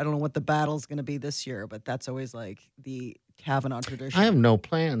what the battle's gonna be this year, but that's always like the Kavanaugh tradition. I have no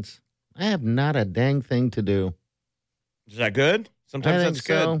plans. I have not a dang thing to do. Is that good? Sometimes that's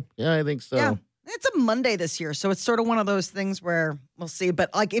good. Yeah, I think so. Yeah. It's a Monday this year, so it's sort of one of those things where we'll see.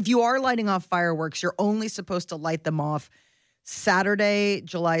 But like if you are lighting off fireworks, you're only supposed to light them off Saturday,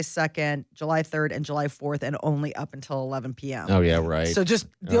 July 2nd, July 3rd, and July 4th, and only up until 11 p.m. Oh, yeah, right. So just,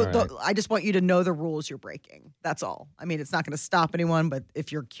 Right. I just want you to know the rules you're breaking. That's all. I mean, it's not going to stop anyone, but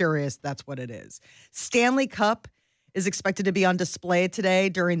if you're curious, that's what it is. Stanley Cup is expected to be on display today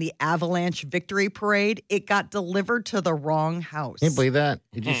during the Avalanche Victory Parade. It got delivered to the wrong house. Can you believe that?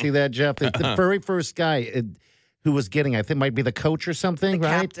 Did you see that, Jeff? The very first guy, who was getting, I think might be the coach or something, The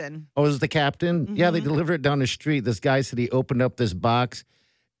right? captain. Oh, it was the captain? Yeah, they delivered it down the street. This guy said he opened up this box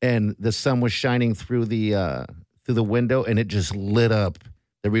and the sun was shining through the window and it just lit up.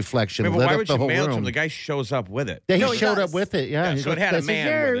 The reflection But lit why up would the you whole mail it to room. him? The guy shows up with it. Yeah, he No, he showed does. up with it. Yeah, he so it goes, had a "This is man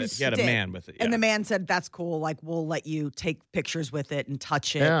with yours." it. He had a Did. man with it. Yeah. And the man said, that's cool. Like, we'll let you take pictures with it and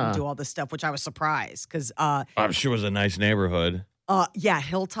touch it Yeah. and do all this stuff, which I was surprised because, I'm sure it was a nice neighborhood.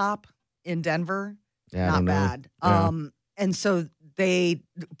 Hilltop in Denver, Yeah, I not don't know. bad. Yeah. And so they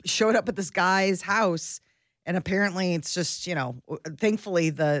showed up at this guy's house, and apparently it's just, thankfully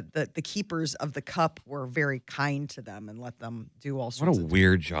the keepers of the cup were very kind to them and let them do all What sorts a of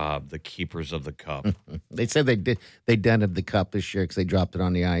weird job, the keepers of the cup. They said they dented the cup this year because they dropped it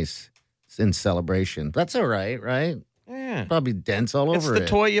on the ice in celebration. That's all right, right? Yeah. Probably dents all It's over the it.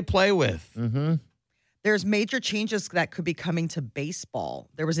 toy you play with. Mm-hmm. There's major changes that could be coming to baseball.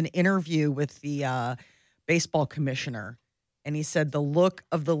 There was an interview with the baseball commissioner, and he said the look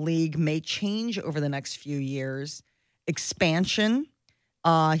of the league may change over the next few years. Expansion.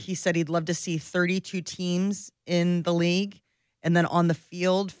 He said he'd love to see 32 teams in the league. And then on the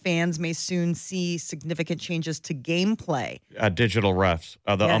field, fans may soon see significant changes to gameplay. Digital refs,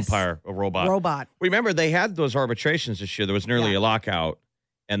 the Yes. umpire, a robot. Robot. Remember, they had those arbitrations this year. There was nearly a lockout,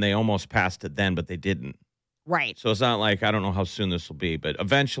 and they almost passed it then, but they didn't. Right. So it's not like, I don't know how soon this will be, but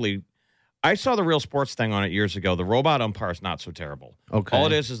eventually, I saw the Real Sports thing on it years ago. The robot umpire is not so terrible. Okay. All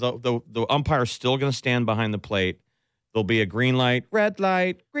it is the umpire is still going to stand behind the plate. There'll be a green light, red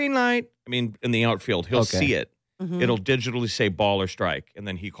light, green light. I mean, in the outfield, he'll Okay. see it. Mhm. It'll digitally say ball or strike, and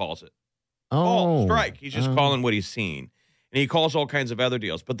then he calls it. Oh, Ball, strike. He's just calling what he's seen. And he calls all kinds of other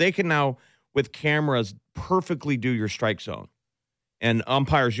deals. But they can now, with cameras, perfectly do your strike zone. And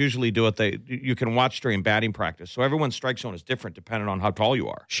umpires usually do it. You can watch during batting practice. So everyone's strike zone is different depending on how tall you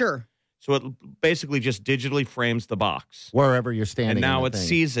are. Sure. So it basically just digitally frames the box. Wherever you're standing. And now in it the thing.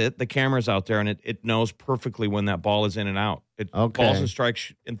 sees it. The camera's out there, and it knows perfectly when that ball is in and out. Okay. Balls and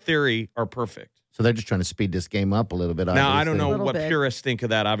strikes, in theory, are perfect. So they're just trying to speed this game up a little bit. Now, I don't obviously. know Little what bit. purists think of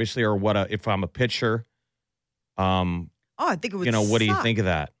that, obviously, or if I'm a pitcher. Oh, I think it would What do you suck. think of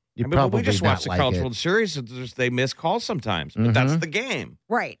that? You we probably just not watched the like College it. World Series. They miss calls sometimes, but that's the game.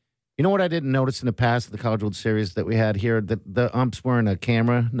 Right. You know what I didn't notice in the past, the College World Series that we had here? That the ump's wearing a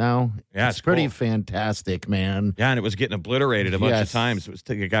camera now. Yeah, it's it's pretty cool. fantastic, man. Yeah, and it was getting obliterated a bunch of Yes. times. It was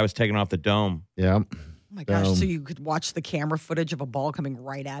a guy was taking off the dome. Yeah. Oh my gosh. So you could watch the camera footage of a ball coming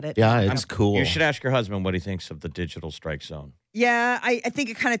right at it. Yeah, it's cool. You should ask your husband what he thinks of the digital strike zone. Yeah, I think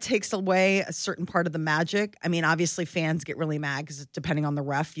it kind of takes away a certain part of the magic. I mean, obviously fans get really mad because depending on the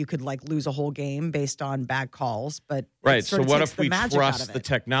ref, you could like lose a whole game based on bad calls. But it Right. sort So of what takes if the we magic out trust of the it.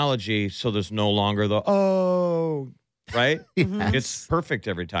 technology so there's no longer the right? Mhm. It's perfect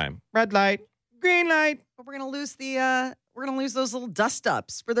every time. Red light, green light. But we're gonna lose those little dust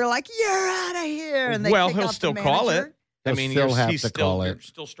ups where they're like, "You're out of here," and they Well, kick he'll out the still call manager. it. I He'll mean, still have he's to still call you're it.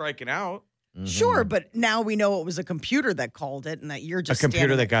 still striking out. Sure, but now we know it was a computer that called it, and that you're A just computer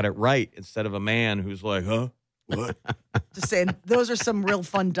standing that got it right instead of a man who's like, huh? What? just saying. Those are some real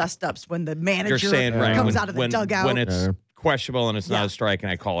fun dust ups when the manager You're saying right comes when, out of the when, dugout. when it's Yeah. questionable and it's not Yeah. a strike,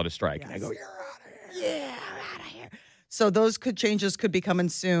 and I call it a strike, and I Yes. go, "You're out of here." Yeah, I'm out of here. So those changes could be coming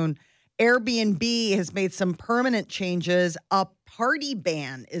soon. Airbnb has made some permanent changes. A party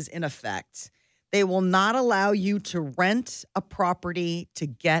ban is in effect. They will not allow you to rent a property to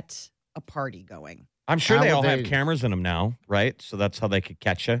get a party going. I'm sure How they would all have they- cameras in them now, right? So that's how they could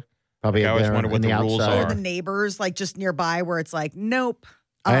catch you. Probably I always there wonder what on the rules outside. Or are. the neighbors, like just nearby, where it's like, nope.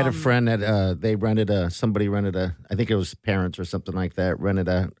 I had a friend that they rented somebody rented I think it was parents or something like that, rented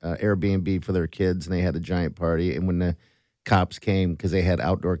a Airbnb for their kids, and they had a giant party. And when the cops came, because they had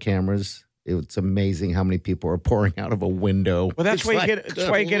outdoor cameras, it's amazing how many people are pouring out of a window. Well, that's It's why like, that's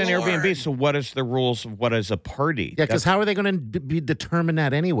why you get an good Airbnb. Lord. So what is the rules of what is a party? Yeah, because That's how are they going to determine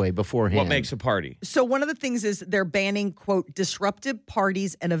that anyway beforehand? what makes a party? So one of the things is they're banning, quote, disruptive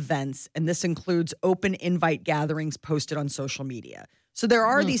parties and events, and this includes open invite gatherings posted on social media. So there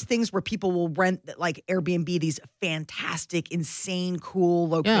are these things where people will rent, like Airbnb, these fantastic, insane, cool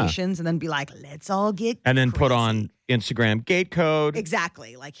locations, and then be like, let's all get And then put crazy. on Instagram gate code.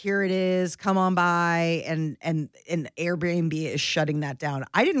 Exactly. Like, here it is, come on by, and Airbnb is shutting that down.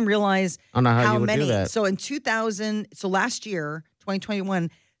 I didn't realize I don't know how you would do many. that. So in 2000, so last year,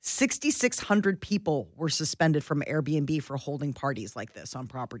 2021, 6,600 people were suspended from Airbnb for holding parties like this on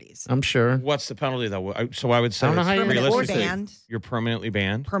properties. I'm sure. What's the penalty though? So I would say I don't know how you- realistically, Or banned. you're permanently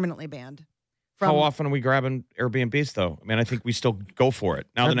banned. Permanently banned How often are we grabbing Airbnbs, though? I mean, I think we still go for it.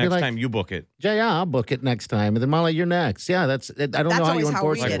 Now, I'd the be next like- time you book it. Yeah, I'll book it next time. And then Molly, you're next. Yeah, I don't know how you always how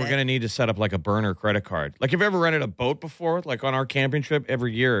enforce we Like, it. did we're going to need to set up like a burner credit card. Like, have you ever rented a boat before? Like, on our camping trip,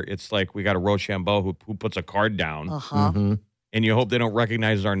 every year, it's like we got a Rochambeau who puts a card down. Uh-huh. Mhm. And you hope they don't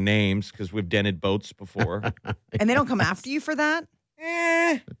recognize our names because we've dented boats before. And they don't come after you for that?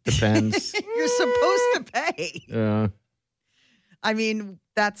 Depends. You're supposed to pay. Yeah. I mean,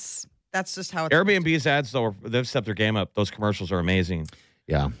 that's just how it's Airbnb's ads, though, they've stepped their game up. Those commercials are amazing.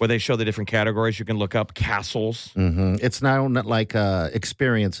 Yeah. Where they show the different categories you can look up. Castles. It's now not like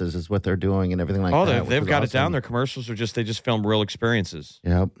experiences is what they're doing and everything like Oh, that. they've which is got it awesome. down. Their commercials are they just film real experiences.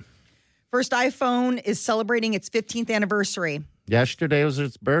 Yep. First iPhone is celebrating its 15th anniversary. Yesterday was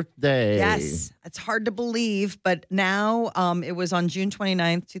its birthday. Yes, it's hard to believe, but now it was on June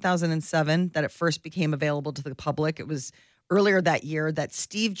 29th, 2007 that it first became available to the public. It was earlier that year that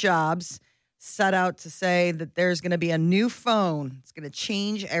Steve Jobs set out to say that there's going to be a new phone. It's going to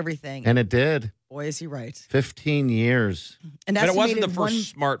change everything. And it did. Boy, is he right. 15 years. And But it wasn't the estimated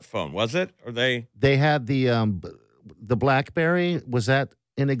first smartphone, was it? Or they? They had the BlackBerry. Was that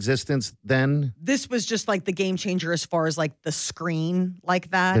in existence then? This was just like the game changer as far as like the screen like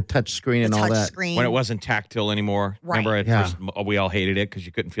that. The touch screen and the all touch that. screen. When it wasn't tactile anymore. Right. Remember at Yeah. first we all hated it because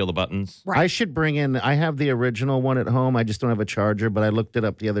you couldn't feel the buttons. Right. I should bring in, I have the original one at home. I just don't have a charger, but I looked it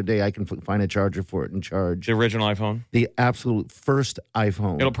up the other day. I can find a charger for it and charge. The original iPhone. The absolute first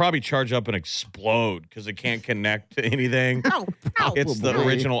iPhone. It'll probably charge up and explode because it can't connect to anything. It's the Probably.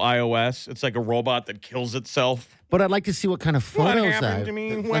 original iOS. It's like a robot that kills itself. But I'd like to see what kind of What photos happened I to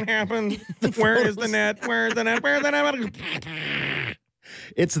me? What happened? Where is the net? Where's the net? Where's the net?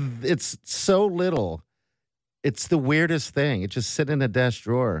 It's so little. It's the weirdest thing. It just sit in a desk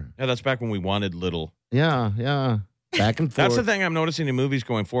drawer. Yeah, that's back when we wanted little. Yeah. Back and forth. That's the thing I'm noticing in movies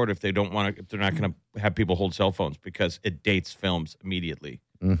going forward. If they're not going to have people hold cell phones because it dates films immediately.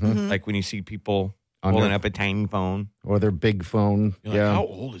 Mhm. Like when you see people On holding their- up a tiny phone. Or their big phone. You're like, how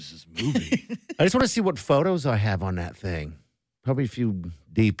old is this movie? I just want to see what photos I have on that thing. Probably a few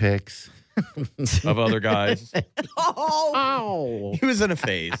D pics. Of other guys. Oh, He was in a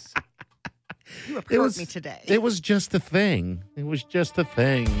phase. you have It hurt was me today. It was just a thing. It was just a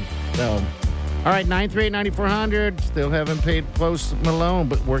thing. So, all right, 938-9400. Still haven't paid Post Malone,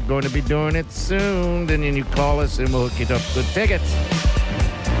 but we're going to be doing it soon. And then you call us and we'll hook you up with tickets.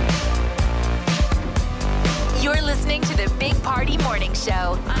 You're listening to the Big Party Morning Show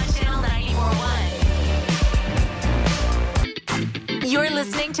on Channel 94.1. You're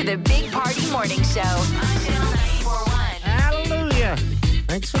listening to the Big Party Morning Show on Channel 94.1. Hallelujah.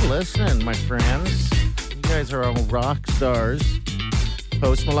 Thanks for listening, my friends. You guys are all rock stars.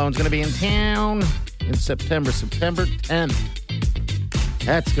 Post Malone's going to be in town in September 10th.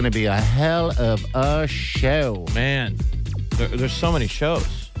 That's going to be a hell of a show. Man, there's so many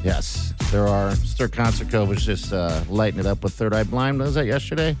shows. Yes, there are. Stir Concert Cove was just lighting it up with Third Eye Blind. Was that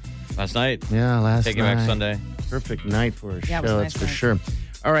yesterday? Last night. Yeah, last Taking night. Back Sunday. Perfect night for a Yeah, it was show, a that's nice for night. sure.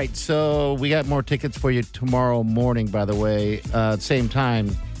 All right, so we got more tickets for you tomorrow morning, by the way. Same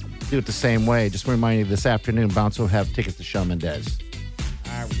time, do it the same way. Just remind you, this afternoon, Bounce will have tickets to Shawn Mendes.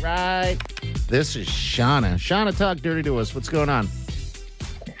 All right. This is Shauna. Shauna, talk dirty to us. What's going on?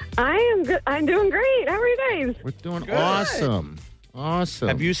 I am good. I'm doing great. How are you guys? We're doing awesome. Awesome.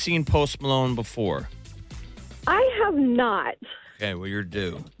 Have you seen Post Malone before? I have not. Okay, well, you're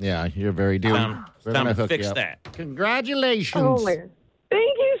due. Yeah, you're very due. Time We're to gonna hook fix you up. that. Congratulations. Oh my!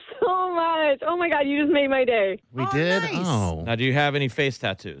 Thank you so much. Oh my God, you just made my day. We did? nice. Oh. Now, do you have any face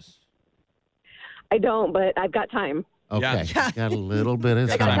tattoos? I don't, but I've got time. Okay. Yeah. Got a little bit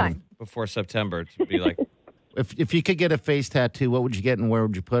of I got time. time. Before September to be like, If you could get a face tattoo, what would you get and where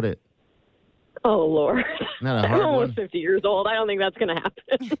would you put it? Oh Lord, Not a I'm hard almost one. 50 years old. I don't think that's going to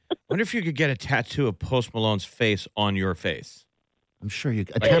happen. wonder if you could get a tattoo of Post Malone's face on your face. I'm sure you.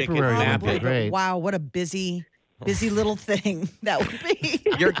 A Like, it temporary can would map be it. great. Wow, what a busy little thing that would be.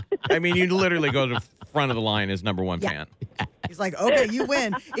 I mean, you literally go to the front of the line as number one fan. He's like, okay, you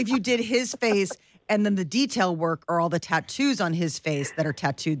win. If you did his face and then the detail work are all the tattoos on his face that are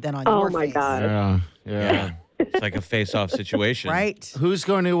tattooed then on Oh your my face. God. Yeah. It's like a face-off situation. Right? Who's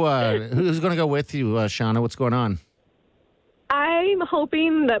going to go with you, Shauna? What's going on? I'm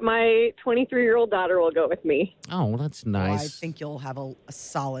hoping that my 23-year-old daughter will go with me. Oh, well, that's Well, I nice. think you'll have a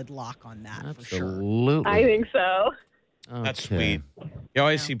solid lock on that for sure. Absolutely. I think so. That's Okay. sweet. You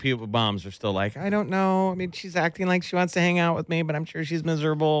always see people, moms are still like, I don't know. I mean, she's acting like she wants to hang out with me, but I'm sure she's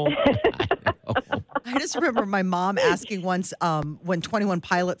miserable. I just remember my mom asking once when 21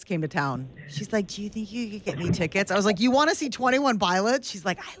 Pilots came to town. She's like, "Do you think you could get me tickets?" I was like, "You want to see 21 Pilots?" She's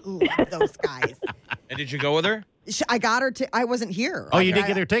like, "I love those guys." And did you go with her? I got her. I wasn't here. Oh, you did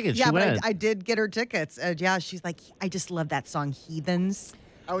get her tickets. Yeah, She but went. I did get her tickets. Yeah, she's like, "I just love that song, Heathens."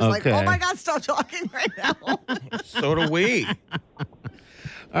 I was like, Okay. "Oh my God, stop talking right now." So do we.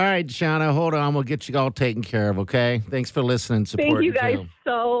 All right, Shauna, hold on. We'll get you all taken care of, okay? Thanks for listening. Thank Supporting you guys too.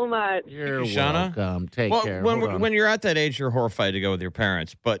 so much. You're Shauna. welcome. Take Well, care. Hold on. when you're at that age, you're horrified to go with your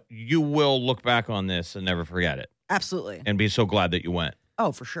parents, but you will look back on this and never forget it Absolutely. and be so glad that you went.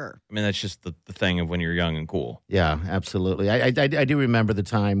 Oh, for sure. I mean, that's just the thing of when you're young and cool. Yeah, absolutely. I do remember the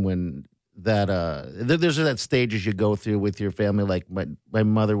time when that there's that stage as you go through with your family. Like my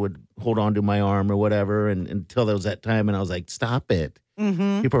mother would hold on to my arm or whatever, and until there was that time, and I was like, "Stop it!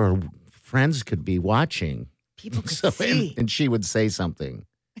 Mm-hmm. Friends could be watching." People could see. And she would say something,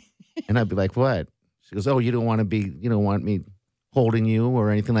 and I'd be like, "What?" She goes, "Oh, you don't want me holding you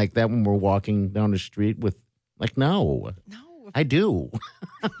or anything like that when we're walking down the street with." Like, no, I do.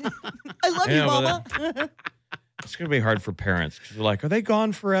 I love you, Yeah, well, Mama. It's going to be hard for parents because you're like, are they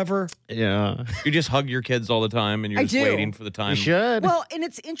gone forever? Yeah. You just hug your kids all the time and you're I just do. waiting for the time. You should. Well, and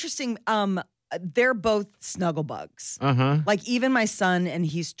it's interesting. They're both snuggle bugs. Uh-huh. Like even my son, and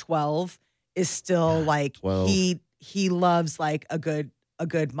he's 12, is still like 12. he loves like a good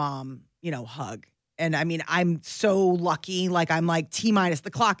mom, hug. And I mean, I'm so lucky. Like I'm like T-minus,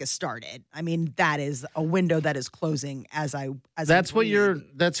 the clock has started. I mean, that is a window that is closing as That's what your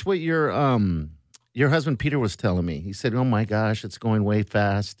husband Peter was telling me. He said, "Oh my gosh, it's going way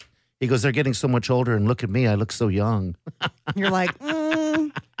fast." He goes, "They're getting so much older, and look at me, I look so young." You're like,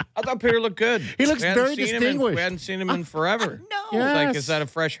 I thought Peter looked good. He looks We hadn't very seen him distinguished. we hadn't seen him in forever. No. It's like, Yes. is that a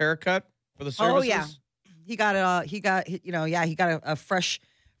fresh haircut for the services? Oh yeah, he got a fresh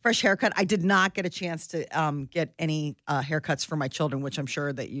haircut. I did not get a chance to get any haircuts for my children, which I'm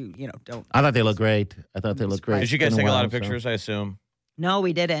sure that you don't. I thought they looked great. Great. Did you guys It's been take a lot while, of pictures, I assume? No,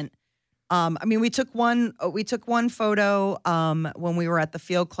 we didn't. I mean, we took one photo when we were at the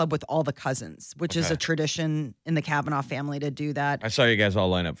field club with all the cousins, which is Okay. a tradition in the Kavanaugh family to do that. I saw you guys all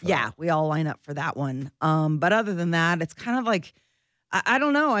line up for Yeah, that. we all line up for that one. But other than that, it's kind of like, I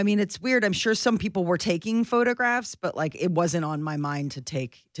don't know. I mean, it's weird. I'm sure some people were taking photographs, but like it wasn't on my mind to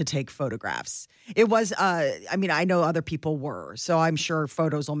take photographs. It was, I mean, I know other people were, so I'm sure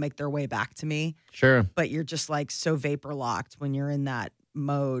photos will make their way back to me. Sure. But you're just like so vapor locked when you're in that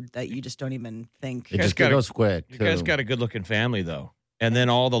mode that you just don't even think. It guys just got a- goes quick. You guys too. got a good looking family, though. And then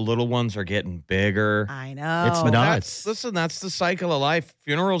all the little ones are getting bigger. I know. It's nuts. That's the cycle of life.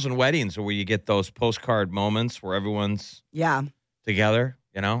 Funerals and weddings are where you get those postcard moments where everyone's Yeah. together,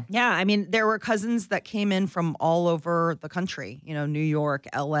 Yeah. I mean, there were cousins that came in from all over the country, New York,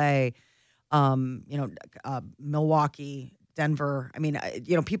 LA, Milwaukee, Denver. I mean,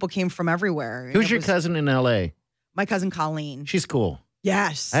 people came from everywhere. Who's It your was cousin in L.A.? My cousin Colleen. She's cool.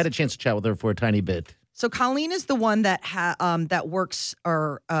 Yes. I had a chance to chat with her for a tiny bit. So Colleen is the one that that works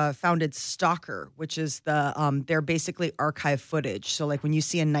or founded Stalker, which is they're basically archive footage. So like when you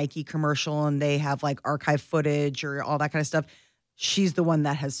see a Nike commercial and they have like archive footage or all that kind of stuff, she's the one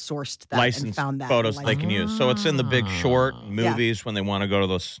that has sourced that and licensed found that photos they can use. So it's in the Big Short movies when they want to go to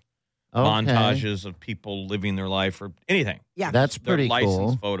those Okay. montages of people living their life or anything. Yeah. That's They're pretty licensed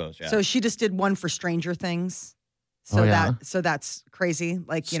cool. photos. Yeah. So she just did one for Stranger Things. So Oh, yeah? that's crazy.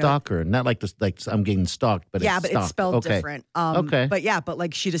 Like Stalker, not like this. Like I'm getting stalked, but yeah, it's but stalked. it's spelled Okay. different. Okay. But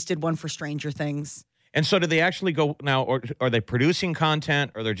like she just did one for Stranger Things. And so do they actually go now, or are they producing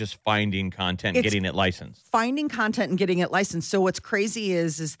content, or they're just finding content, It's- getting it licensed? Finding content and getting it licensed. So what's crazy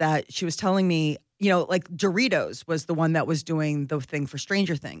is that she was telling me, like Doritos was the one that was doing the thing for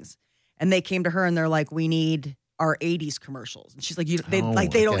Stranger Things, and they came to her and they're like, "We need our '80s commercials," and she's like, "They Oh,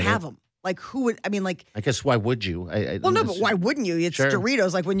 don't okay. have them." Like who would? I mean, like. I guess why would you? Well, no, but why wouldn't you? It's Sure.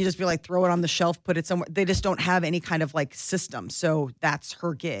 Doritos. Like when you just be like, throw it on the shelf, put it somewhere. They just don't have any kind of like system. So that's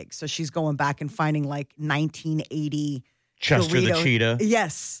her gig. So she's going back and finding like 1980 Chester the Dorito- Cheetah.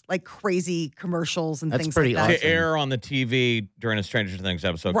 Yes, like crazy commercials and That's things pretty like that. To air on the TV during a Stranger Things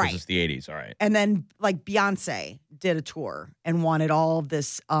episode because Right. it's the 80s. All right. And then like Beyonce did a tour and wanted all of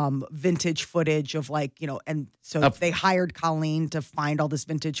this vintage footage of like, and so they hired Colleen to find all this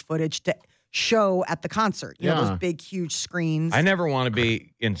vintage footage to show at the concert. You know, Yeah. those big, huge screens. I never want to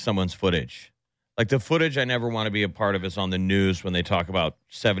be in someone's footage. Like the footage I never want to be a part of is on the news when they talk about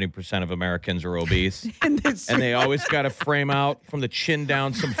 70% of Americans are obese. and they always got to frame out from the chin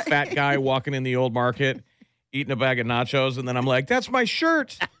down some fat guy walking in the old market eating a bag of nachos. And then I'm like, that's my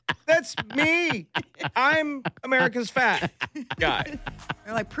shirt. That's me. I'm America's fat guy.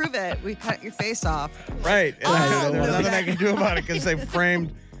 They're like, prove it. We cut your face off. Right. And there's nothing I can do about it because they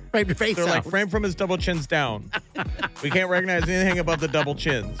framed. Right, your face They're like, out. framed from his double chins down. We can't recognize anything above the double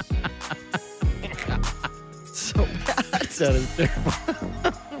chins. So bad. That is terrible.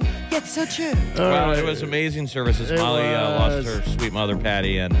 It's so true. Well, it was amazing services. It Molly lost was. her sweet mother,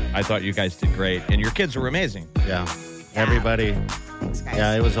 Patty, and I thought you guys did great. And your kids were amazing. Yeah. Everybody. Thanks, guys.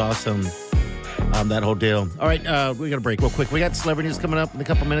 Yeah, it was awesome. That whole deal. All right, we got a break real quick. We got celebrity news coming up in a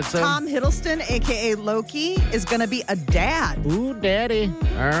couple minutes. Tom Hiddleston, a.k.a. Loki, is going to be a dad. Ooh, daddy.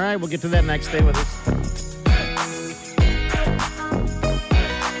 All right, we'll get to that next. Stay with us.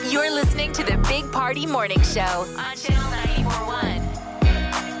 You're listening to the Big Party Morning Show on Channel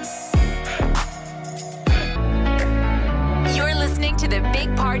 94.1. You're listening to the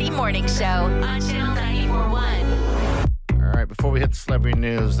Big Party Morning Show on Channel 94.1. All right, before we hit the celebrity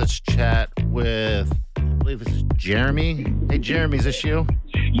news, let's chat with, I believe it's Jeremy. Hey, Jeremy, is this you?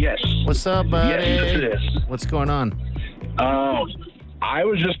 Yes. What's up, buddy? Yes, it is. What's going on? I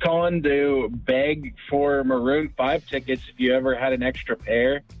was just calling to beg for Maroon 5 tickets if you ever had an extra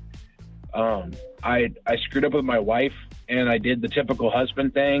pair. I screwed up with my wife, and I did the typical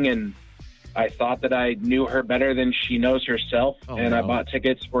husband thing, and I thought that I knew her better than she knows herself, and I bought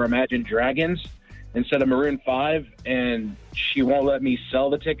tickets for Imagine Dragons instead of Maroon 5, and she won't let me sell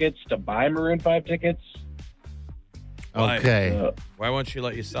the tickets to buy Maroon 5 tickets. Why? Okay. Why won't she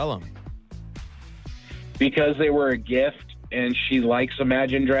let you sell them? Because they were a gift, and she likes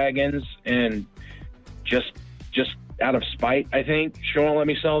Imagine Dragons, and just out of spite, I think, she won't let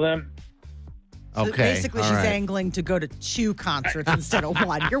me sell them. So Okay. basically, all she's right. angling to go to 2 concerts instead of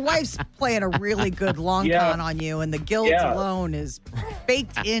 1. Your wife's playing a really good long con on you, and the guilt alone is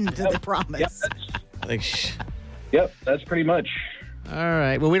baked into the promise. I think Yep, that's pretty much. All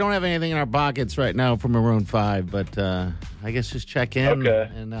right. Well, we don't have anything in our pockets right now for Maroon 5, but I guess just check in. Okay.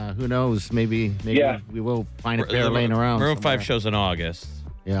 And who knows? Maybe we will find a pair laying around. Maroon somewhere. 5 shows in August.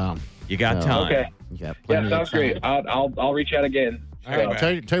 Yeah. You got So- time. Okay. You got Yeah, plenty of sounds great. time. I'll reach out again. All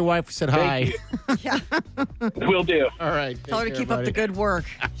right. Tell your wife I said hi. Will do. All right. Tell her to keep up the good work.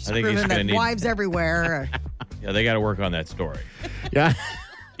 She's I think he's proven gonna that need- wives everywhere. Yeah, they got to work on that story. Yeah.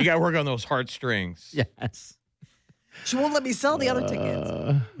 You got to work on those heartstrings. Yes. She won't let me sell the other tickets.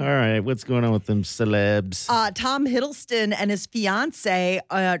 All right. What's going on with them celebs? Tom Hiddleston and his fiance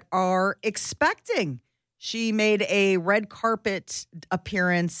are expecting. She made a red carpet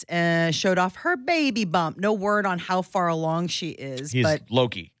appearance and showed off her baby bump. No word on how far along she is. He's but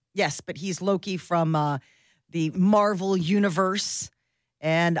Loki. yes, but he's Loki from the Marvel universe.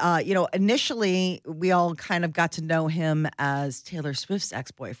 And, initially we all kind of got to know him as Taylor Swift's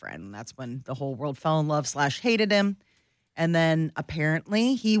ex-boyfriend. And that's when the whole world fell in love / hated him. And then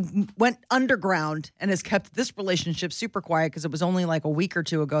apparently he went underground and has kept this relationship super quiet because it was only like a week or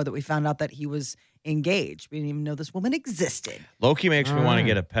 2 ago that we found out that he was engaged. We didn't even know this woman existed. Loki makes me want to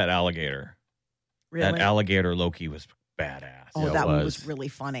get a pet alligator. Really? That alligator Loki was badass. Oh, It that one was really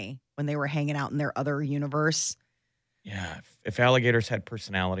funny when they were hanging out in their other universe. Yeah. If alligators had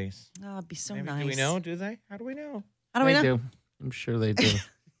personalities. Oh, it'd be so Maybe, nice. do we know? Do they? How do we know? How do we They know? do. I'm sure they do.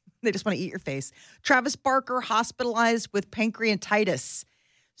 They just want to eat your face. Travis Barker hospitalized with pancreatitis.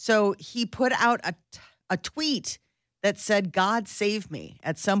 So he put out a tweet that said, "God save me,"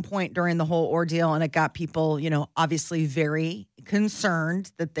 at some point during the whole ordeal. And it got people, obviously very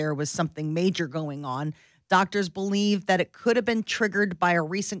concerned that there was something major going on. Doctors believe that it could have been triggered by a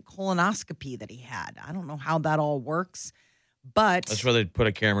recent colonoscopy that he had. I don't know how that all works, but That's where they put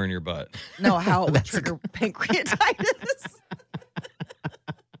a camera in your butt. no, how it would trigger pancreatitis.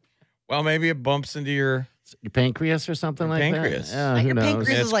 Well, maybe it bumps into your pancreas or something like pancreas. that. Yeah, who knows? pancreas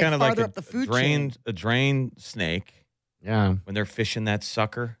it's is like kind of farther like up the food a drain snake. Yeah. When they're fishing that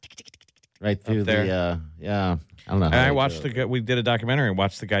sucker. Right through there. I don't know. And I watched we did a documentary and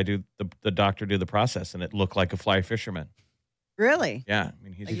watched the guy the doctor do the process, and it looked like a fly fisherman. Really? Yeah. I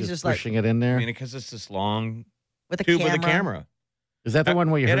mean, He's just pushing it in there. I mean, because it's this long with a tube camera. with a camera. Is that the one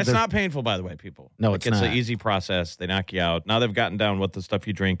where you heard And it's the- not painful, by the way, people. No, Like, it's It's not. an easy process. They knock you out. Now they've gotten down what the stuff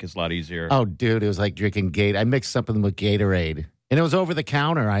you drink is a lot easier. Oh, dude, it was like drinking Gatorade. I mixed something with Gatorade, and it was over the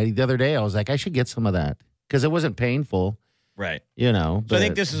counter. The other day, I was like, I should get some of that because it wasn't painful. Right. So So I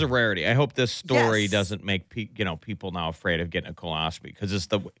think this is a rarity. I hope this story Yes. doesn't make people now afraid of getting a colonoscopy because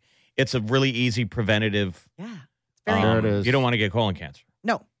it's a really easy preventative. Yeah. It's very There it is. You don't want to get colon cancer.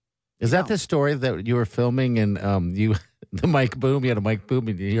 No. Is that the story that you were filming and you the mic boom? You had a mic boom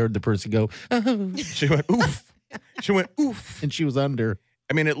and you heard the person go. She went oof. She went oof, and she was under.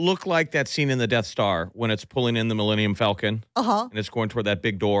 I mean, it looked like that scene in the Death Star when it's pulling in the Millennium Falcon Uh-huh. and it's going toward that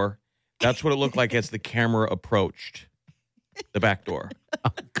big door. That's what it looked like as the camera approached the back door.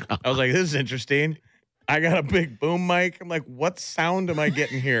 I was like, this is interesting. I got a big boom mic. I'm like, what sound am I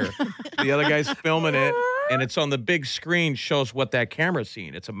getting here? The other guy's filming it, and it's on the big screen, shows what that camera's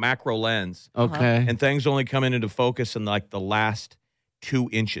seeing. It's a macro lens. Okay. And things only come into focus in like the last 2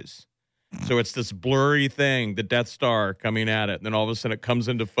 inches. So it's this blurry thing, the Death Star coming at it. And then all of a sudden it comes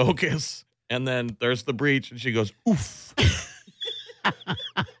into focus. And then there's the breach, and she goes, oof.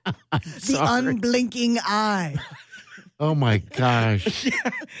 The unblinking eye. Oh, my gosh. Yeah.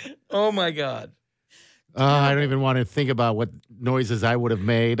 Oh, my God. I don't even want to think about what noises I would have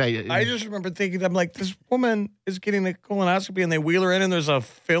made. I just remember thinking, I'm like, this woman is getting a colonoscopy, and they wheel her in, and there's a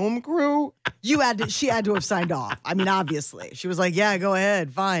film crew. She had to have signed off. I mean, obviously, she was like, "Yeah, go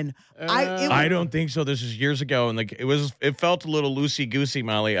ahead, fine." I don't think so. This is years ago, and like it felt a little loosey goosey,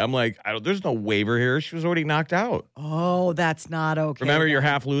 Molly. I'm like, there's no waiver here. She was already knocked out. Oh, that's not okay. Remember, you're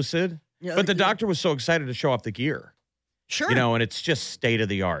half lucid, but the doctor was so excited to show off the gear. Sure, and it's just state of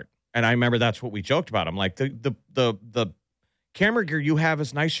the art. And I remember that's what we joked about. I'm like, the camera gear you have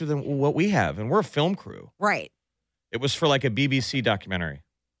is nicer than what we have, and we're a film crew. Right. It was for like a BBC documentary.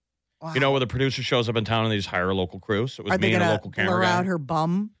 Wow. Where the producer shows up in town and they just hire a local crew. So it was me and a local camera blur guy. out her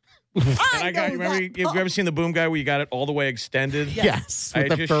bum? Have you ever seen the boom guy where you got it all the way extended? Yes,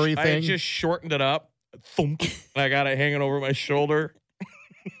 with the furry thing. I just shortened it up, thump, and I got it hanging over my shoulder.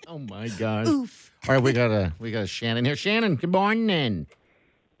 Oh my gosh! Oof. All right, we got Shannon here. Shannon, good morning.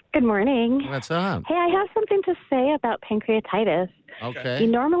 Good morning. What's up? Hey, I have something to say about pancreatitis. Okay.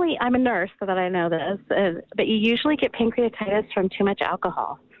 I'm a nurse, so that I know this, but you usually get pancreatitis from too much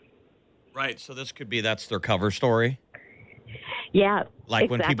alcohol. Right. So this could be that's their cover story. Yeah. Like exactly.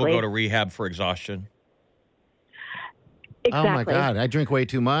 when people go to rehab for exhaustion. Exactly. Oh my God, I drink way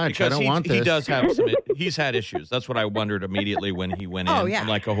too much. Because I don't want this. He does have some. He's had issues. That's what I wondered immediately when he went in. Oh, yeah. I'm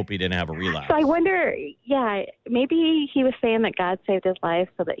like, I hope he didn't have a relapse. So I wonder, maybe he was saying that God saved his life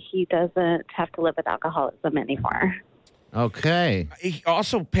so that he doesn't have to live with alcoholism anymore. Okay.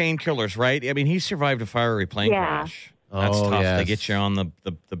 Also, painkillers, right? I mean, he survived a fiery plane crash. That's tough. Yes. They get you on the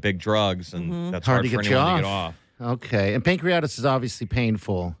big drugs, and that's Hard hard to for get you anyone to get off. Okay. And pancreatitis is obviously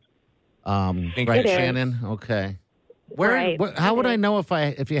painful. Right, It is. Shannon? Okay. Right. How would I know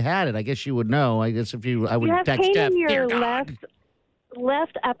if you had it? I guess you would know. I guess I would You have text pain Jeff. in your "Dear God."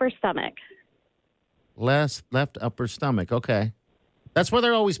 left upper stomach. Left upper stomach. Okay. That's where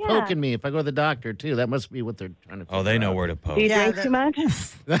they're always Yeah. poking me if I go to the doctor, too. That must be what they're trying to Oh, they know where to poke. Do you drink too much?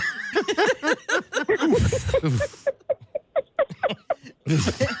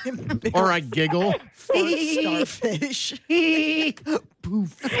 Or I giggle. Starfish.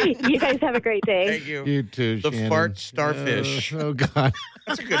 Poof. You guys have a great day. Thank you. You too, The Shannon. fart starfish. Oh, God.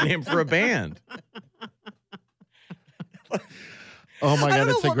 That's a good name for a band. Oh, my I God. don't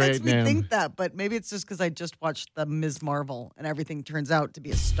know It's a what great makes me name. think that, but maybe it's just because I just watched the Ms. Marvel and everything turns out to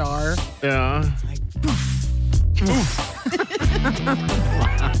be a star. Yeah.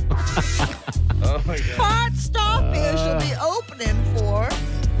 Oh, my God. Hot starfish will be opening for.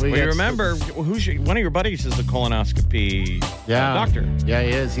 Well, you remember, one of your buddies is a colonoscopy doctor. Yeah, he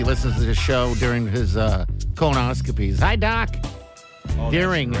is. He listens to the show during his colonoscopies. Hi, Doc. Oh,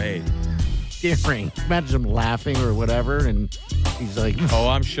 During. that's great. During. Imagine him laughing or whatever, and he's like, Oh,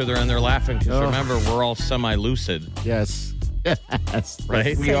 I'm sure they're in there laughing because Oh. remember, we're all semi-lucid. yes. Yes.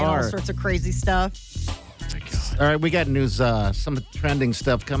 Right? We Saying all are. sorts of crazy stuff. All right, we got news, some trending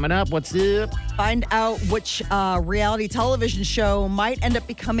stuff coming up. What's up? Find out which reality television show might end up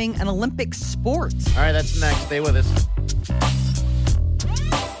becoming an Olympic sport. All right, that's next. Stay with us.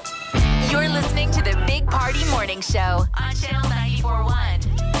 You're listening to the Big Party Morning Show on Channel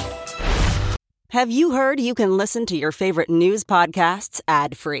 94.1. Have you heard you can listen to your favorite news podcasts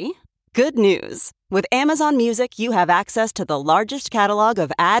ad-free? Good news. With Amazon Music, you have access to the largest catalog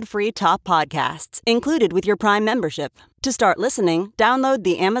of ad-free top podcasts included with your Prime membership. To start listening, download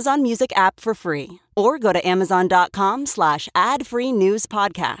the Amazon Music app for free or go to amazon.com/ad-free news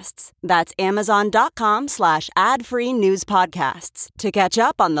podcasts. That's amazon.com/ad-free news podcasts to catch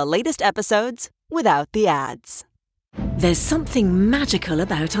up on the latest episodes without the ads. There's something magical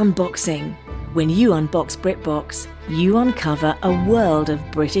about unboxing. When you unbox BritBox, you uncover a world of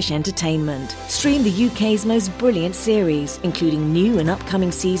British entertainment. Stream the UK's most brilliant series, including new and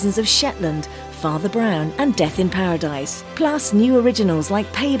upcoming seasons of Shetland, Father Brown and Death in Paradise. Plus new originals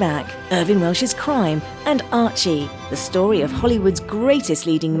like Payback, Irving Welsh's Crime and Archie, the story of Hollywood's greatest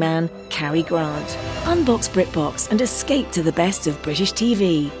leading man, Cary Grant. Unbox BritBox and escape to the best of British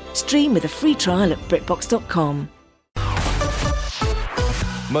TV. Stream with a free trial at BritBox.com.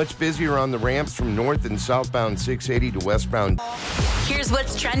 Much busier on the ramps from north and southbound 680 to westbound. Here's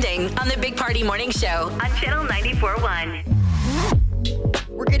what's trending on the Big Party Morning Show on Channel 94.1.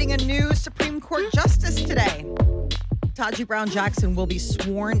 We're getting a new Supreme Court justice today. Taji Brown Jackson will be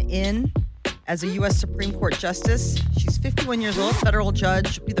sworn in as a U.S. Supreme Court justice. She's 51 years old, federal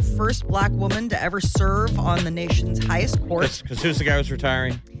judge. She'll be the first black woman to ever serve on the nation's highest court. Because who's the guy who's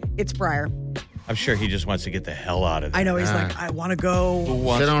retiring? It's Breyer. I'm sure he just wants to get the hell out of there. I know. He's like, I want to go.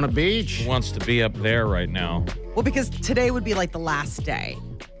 Sit on a beach. Who wants to be up there right now? Well, because today would be like the last day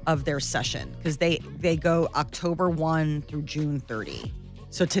of their session because they go October 1 through June 30.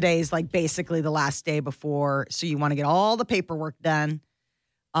 So today is like basically the last day before. So you want to get all the paperwork done.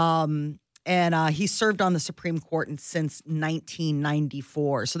 And he served on the Supreme Court since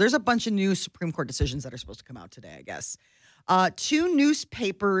 1994. So there's a bunch of new Supreme Court decisions that are supposed to come out today, I guess. 2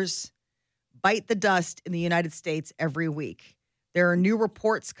 newspapers bite the dust in the United States every week. There are new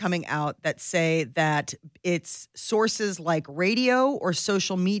reports coming out that say that it's sources like radio or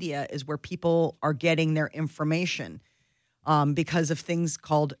social media is where people are getting their information because of things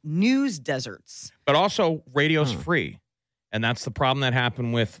called news deserts. But also, radio's free. And that's the problem that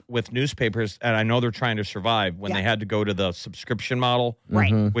happened with newspapers. And I know they're trying to survive when they had to go to the subscription model,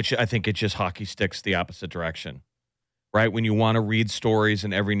 right? Which I think it just hockey sticks the opposite direction. Right? When you want to read stories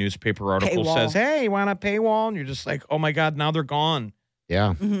and every newspaper article says, hey, you want a paywall? And you're just like, oh my God, now they're gone.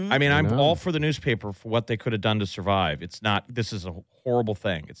 Yeah. Mm-hmm. I mean, I'm all for the newspaper for what they could have done to survive. It's not, this is a horrible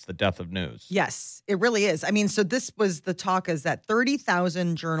thing. It's the death of news. Yes, it really is. I mean, so this was the talk is that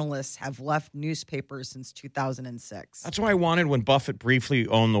 30,000 journalists have left newspapers since 2006. That's why I wanted when Buffett briefly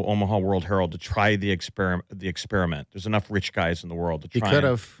owned the Omaha World Herald to try the experiment. There's enough rich guys in the world to try could and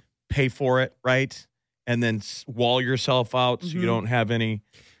have pay for it, right? And then wall yourself out so you don't have any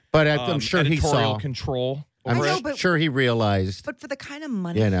But I'm sure he editorial saw. control. I'm sure he realized. But for the kind of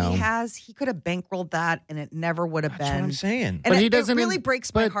money he has, he could have bankrolled that and it never would have been. That's what I'm saying. And But he it doesn't really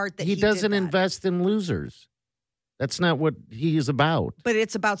breaks my heart that he doesn't did that. invest in losers. That's not what he is about. But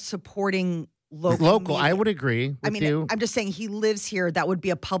it's about supporting local. I media. would agree with you. I'm just saying he lives here. That would be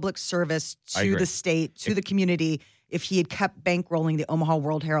a public service I to agree. the state, to the community. If he had kept bankrolling the Omaha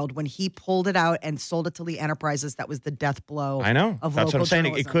World Herald, when he pulled it out and sold it to Lee Enterprises, that was the death blow. I know. Of That's what I'm saying. It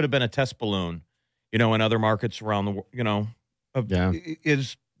journalism. could have been a test balloon, in other markets around the world,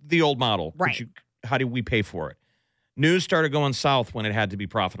 is the old model. Right. How do we pay for it? News started going south when it had to be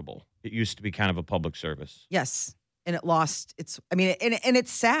profitable. It used to be kind of a public service. Yes, and it lost its. I mean, and it's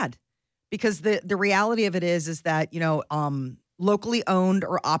sad because the reality of it is that locally owned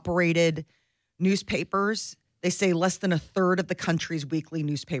or operated newspapers. They say less than a third of the country's weekly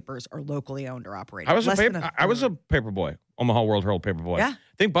newspapers are locally owned or operated. I was Less than a I was a third. paper boy, Omaha World Herald paper boy. Yeah. I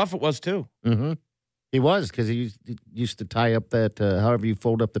think Buffett was too. Mm-hmm. He was because he used to tie up that however you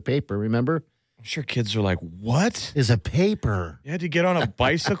fold up the paper. Remember? I'm sure kids are like, "What is a paper?" You had to get on a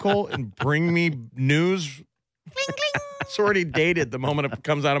bicycle and bring me news. It's already dated the moment it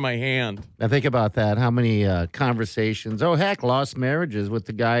comes out of my hand. Now think about that. How many conversations? Oh heck, lost marriages with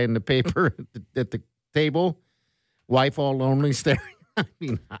the guy in the paper at the table. Wife all lonely staring. I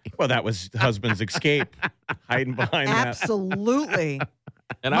mean, well, that was husband's escape, hiding behind Absolutely. that.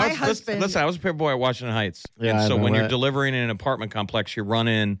 And My I was, husband- listen, I was a paper boy at Washington Heights. Yeah, and I so know when you're that. delivering in an apartment complex, you run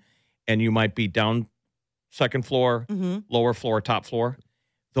in and you might be down second floor, lower floor, top floor.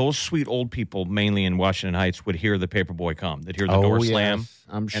 Those sweet old people, mainly in Washington Heights, would hear the paper boy come. They'd hear the door slam. Yes,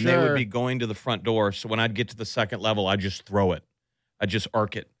 I'm sure. And they would be going to the front door. So when I'd get to the second level, I'd just throw it. I'd just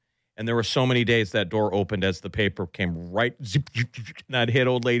arc it. And there were so many days that door opened as the paper came right, zip, and I'd hit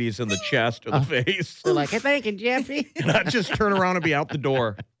old ladies in the chest or the face. They're like, hey, thank you, Jeffy. And I'd just turn around and be out the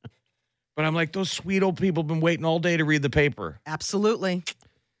door. But I'm like, those sweet old people have been waiting all day to read the paper. Absolutely.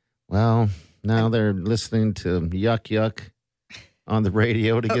 Well, now they're listening to Yuck Yuck on the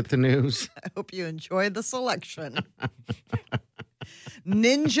radio to get the news. I hope you enjoyed the selection.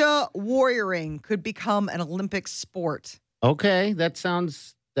 Ninja warrioring could become an Olympic sport. Okay, that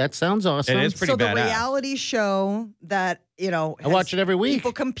sounds awesome. It is pretty So the badass. reality show that, I watch it every week.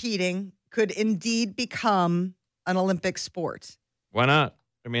 People competing could indeed become an Olympic sport. Why not?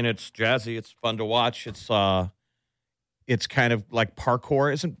 I mean, it's jazzy. It's fun to watch. It's kind of like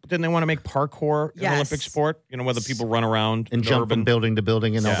parkour. Didn't they want to make parkour an Yes. Olympic sport? Where the people run around and in jump urban from building to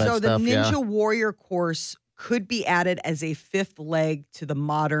building and all that So the stuff. Ninja Yeah. Warrior course could be added as a fifth leg to the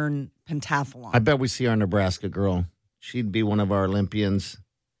modern pentathlon. I bet we see our Nebraska girl. She'd be one of our Olympians.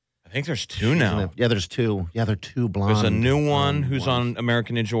 I think there's two now. Yeah, there's two. Yeah, they're two blonde. There's a new one blonde who's ones. on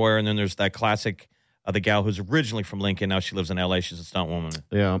American Ninja Warrior, and then there's that classic, the gal who's originally from Lincoln. Now she lives in L.A. She's a stunt woman.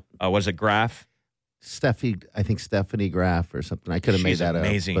 Yeah. Was it Graf? Stephanie Graff or something. I could have made She's that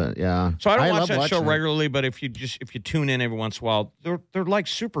amazing. up. But yeah. So I don't watch love that show watching it. regularly, but if you tune in every once in a while, they're like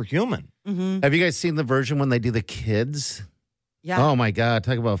superhuman. Have you guys seen the version when they do the kids? Yeah. Oh my God.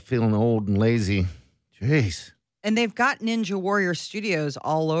 Talk about feeling old and lazy. Jeez. And they've got Ninja Warrior studios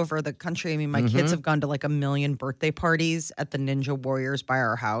all over the country. I mean, my kids have gone to like 1 million birthday parties at the Ninja Warriors by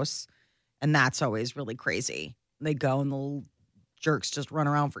our house. And that's always really crazy. They go and the little jerks just run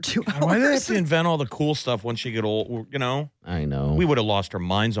around for 2 hours. Why do they have to invent all the cool stuff once you get old? You know? I know. We would have lost our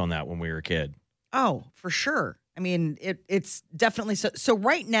minds on that when we were a kid. Oh, for sure. I mean, it's definitely so. So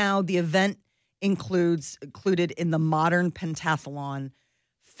right now, the event included in the modern pentathlon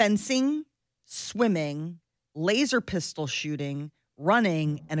fencing, swimming, laser pistol shooting,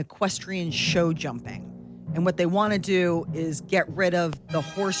 running, and equestrian show jumping. And what they want to do is get rid of the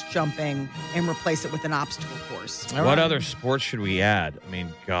horse jumping and replace it with an obstacle course. What other sports should we add? I mean,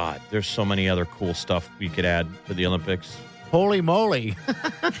 God, there's so many other cool stuff we could add to the Olympics. Holy moly.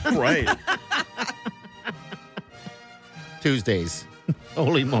 Right. Tuesdays.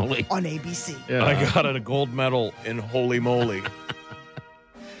 Holy moly. On ABC. Yeah. I got a gold medal in holy moly.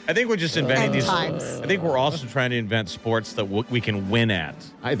 I think we're just inventing these. times. I think we're also trying to invent sports that we can win at.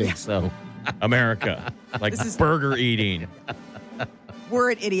 I think so. America, like This is- burger eating.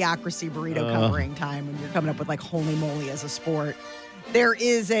 We're at Idiocracy burrito covering time when you're coming up with like holy moly as a sport. There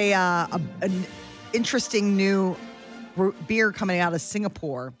is an interesting new beer coming out of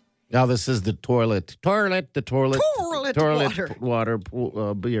Singapore. Now this is the toilet water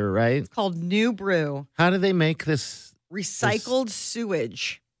beer, right? It's called New Brew. How do they make this? Recycled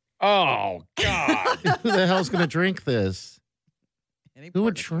sewage. Oh, God. Who the hell's going to drink this? Any Who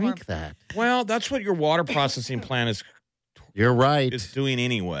would part of the drink farm. that? Well, that's what your water processing plant is You're right. doing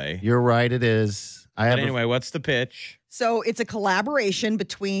anyway. You're right. It is. But anyway, what's the pitch? So it's a collaboration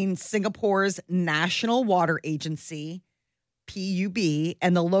between Singapore's National Water Agency, PUB,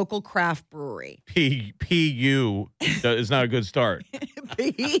 and the local craft brewery. PU is not a good start.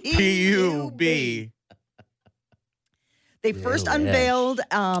 PUB. They first Yeah. unveiled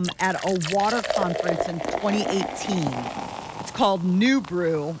at a water conference in 2018. It's called New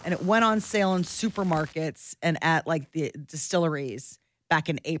Brew, and it went on sale in supermarkets and at like the distilleries back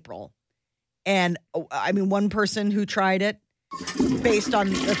in April. And I mean, one person who tried it, based on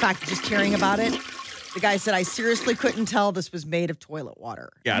the fact of just hearing about it, the guy said, I seriously couldn't tell this was made of toilet water.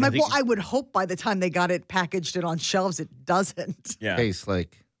 Yeah, I'm I like, think- well, I would hope by the time they got it packaged and on shelves, it doesn't. Yeah. Tastes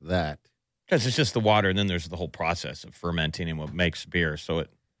like that. Because it's just the water, and then there's the whole process of fermenting and what makes beer. So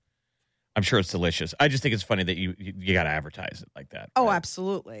I'm sure it's delicious. I just think it's funny that you got to advertise it like that. Oh,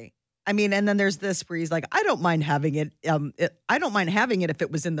 absolutely. I mean, and then there's this where he's like, I don't mind having it. I don't mind having it if it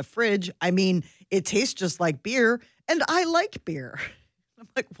was in the fridge. I mean, it tastes just like beer, and I like beer. I'm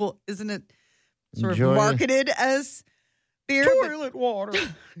like, well, isn't it sort Enjoy. of marketed as beer? Toilet water.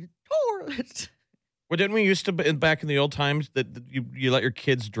 Toilet. Well, didn't we used to, back in the old times, that you let your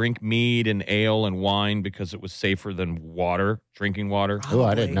kids drink mead and ale and wine because it was safer than drinking water? Oh,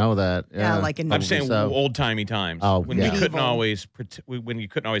 I didn't know that. Yeah, like in I'm saying So- old-timey times. Oh, when yeah. you couldn't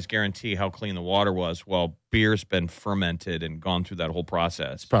Medieval. always guarantee how clean the water was. Well, beer's been fermented and gone through that whole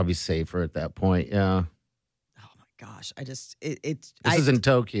process. It's probably safer at that point. Yeah. Oh my gosh, it's This is in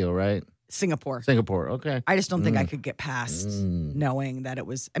Tokyo, right? Singapore. Singapore. Okay. I just don't think I could get past knowing that it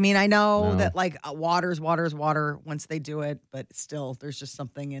was. I mean, I know No. that like water is water once they do it, but still, there's just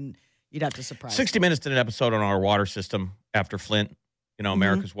something, and you'd have to surprise. 60 Minutes did an episode on our water system after Flint. You know,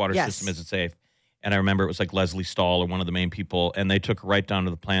 America's water Yes. system isn't safe. And I remember it was like Leslie Stahl or one of the main people, and they took her right down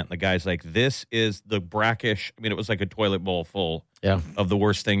to the plant. And the guy's like, this is the brackish. I mean, it was like a toilet bowl full of the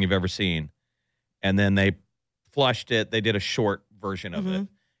worst thing you've ever seen. And then they flushed it. They did a short version of it.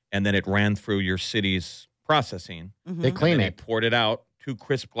 And then it ran through your city's processing. They clean and it. They poured it out, 2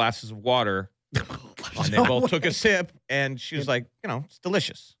 crisp glasses of water. And they both took a sip, and she was like, it's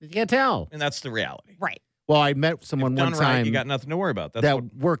delicious. You can't tell. And that's the reality. Right. Well, I met someone Done one time right, you got nothing to worry about. That's that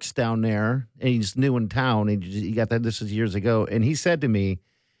what, works down there, and he's new in town. And he got that. This was years ago, and he said to me,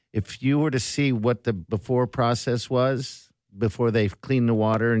 "If you were to see what the before process was before they clean the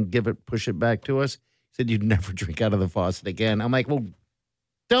water and push it back to us, he said you'd never drink out of the faucet again." I'm like, well,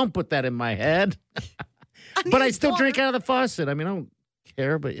 don't put that in my head. But I still drink out of the faucet. I mean, I don't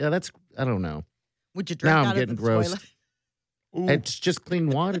care, but yeah, I don't know. Would you drink Now out I'm of getting the gross. toilet? It's just clean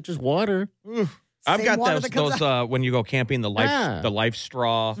water, just water. I've Same got water those that comes when you go camping, the life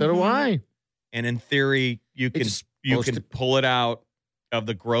straw. So do I. And in theory, you can supposed to- pull it out of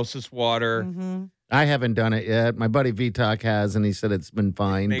the grossest water. I haven't done it yet. My buddy Vitok has, and he said it's been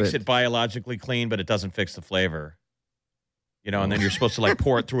fine. Makes but it biologically clean, but it doesn't fix the flavor. And then you're supposed to like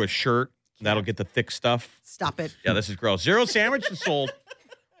pour it through a shirt. That'll get the thick stuff. Stop it. Yeah, this is gross. Zero sandwiches sold.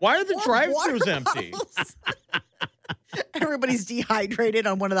 Why are the drive-thrus empty? Everybody's dehydrated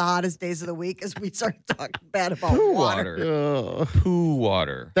on one of the hottest days of the week as we start talking bad about Poo water. water. Poo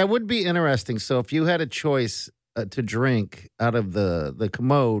water. That would be interesting. So if you had a choice to drink out of the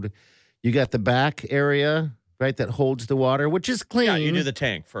commode, you got the back area, right, that holds the water, which is clean. Yeah, you do the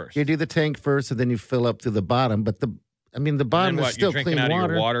tank first. You do the tank first, and then you fill up to the bottom. But the bottom is still you're clean drinking out water.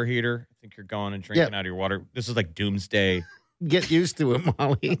 of your water heater. I think you're going and drinking out of your water. This is like doomsday. Get used to it,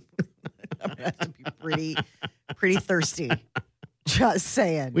 Molly. I'm gonna have to be pretty thirsty. Just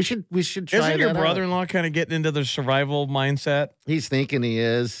saying. We should try Isn't your that out. brother-in-law kind of getting into the survival mindset? He's thinking he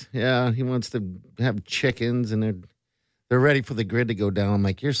is. Yeah, he wants to have chickens, and they're ready for the grid to go down. I'm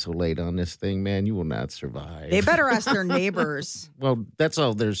like, you're so late on this thing, man. You will not survive. They better ask their neighbors. Well, that's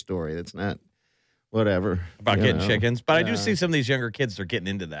all their story. That's not whatever. About you getting know. chickens. But I do Yeah. see some of these younger kids are getting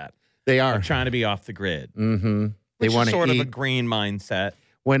into that. They are. They're trying to be off the grid. Mm-hmm. They Which want is to sort eat. of a green mindset.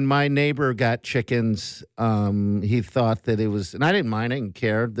 When my neighbor got chickens, he thought that it was, and I didn't mind, I didn't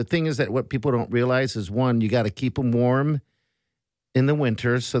care. The thing is that what people don't realize is, one, you got to keep them warm in the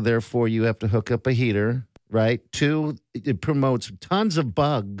winter, so therefore you have to hook up a heater, right? Two, it promotes tons of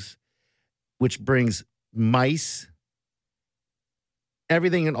bugs, which brings mice.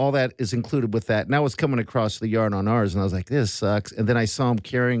 Everything and all that is included with that. And I was coming across the yard on ours, and I was like, this sucks. And then I saw him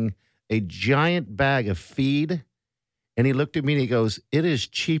carrying a giant bag of feed. And he looked at me and he goes, it is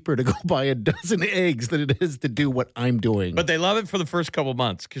cheaper to go buy a dozen eggs than it is to do what I'm doing. But they love it for the first couple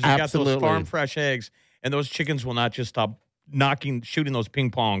months because you Absolutely. got those farm fresh eggs, and those chickens will not just stop shooting those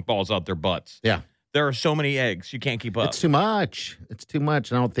ping pong balls out their butts. Yeah. There are so many eggs, you can't keep up. It's too much. It's too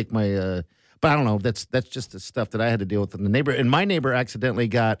much. And I don't think but I don't know. That's just the stuff that I had to deal with in the neighbor. And my neighbor accidentally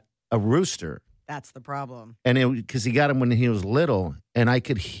got a rooster. That's the problem. And because he got him when he was little, and I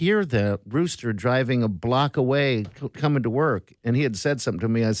could hear the rooster driving a block away coming to work. And he had said something to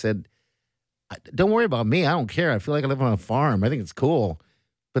me. I said, don't worry about me. I don't care. I feel like I live on a farm. I think it's cool.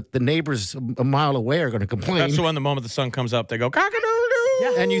 But the neighbors a mile away are going to complain. That's when the moment the sun comes up, they go,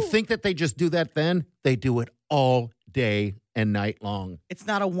 cock-a-doodle-doo. And you think that they just do that then? They do it all day and night long. It's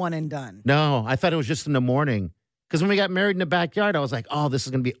not a one and done. No, I thought it was just in the morning. Because when we got married in the backyard, I was like, oh, this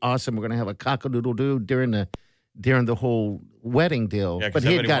is going to be awesome. We're going to have a cock-a-doodle-doo during the whole wedding deal. Yeah, 'cause but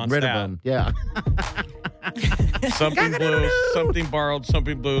he had everybody gotten rid wants of them. Yeah. Something blue, something borrowed,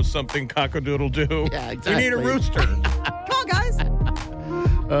 something blue, something cock-a-doodle-doo. Yeah, You exactly. need a rooster. Come on, guys.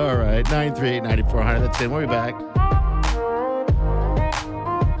 All right, 938-9400. That's it. We'll be back.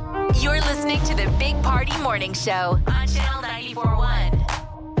 You're listening to the Big Party Morning Show on Channel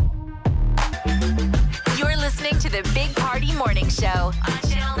 94.1. You're listening to the Big Party Morning Show on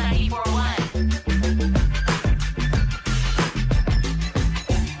Channel 94.1.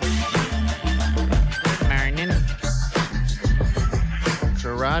 Morning.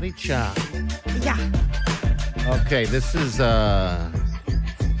 Karate chop. Yeah. Okay, this is the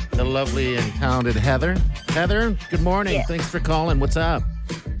lovely and talented Heather. Heather, good morning. Yes. Thanks for calling. What's up?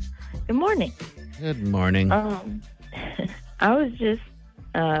 Good morning. Good morning. I was just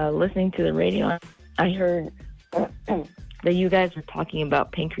listening to the radio. I heard that you guys were talking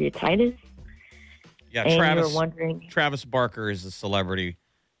about pancreatitis. Yeah, and Travis. you were wondering. Travis Barker is a celebrity,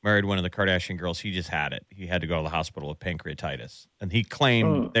 married one of the Kardashian girls. He just had it. He had to go to the hospital with pancreatitis, and he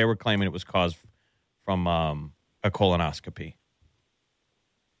claimed they were claiming it was caused from a colonoscopy.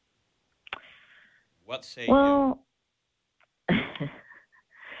 What say you? Well,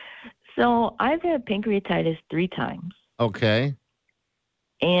 so I've had pancreatitis 3 times, Okay.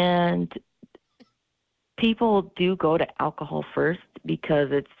 and people do go to alcohol first because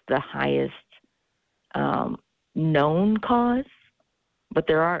it's the highest known cause, but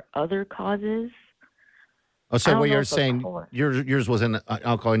there are other causes. Oh, I so don't what know you're if a saying, colon- yours wasn't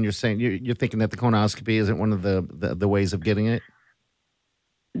alcohol, and you're saying you're thinking that the colonoscopy isn't one of the ways of getting it?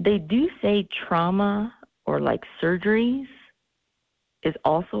 They do say trauma or like surgeries is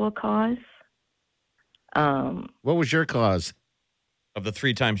also a cause. What was your cause? Of the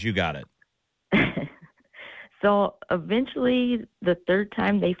 3 times you got it. So eventually, the 3rd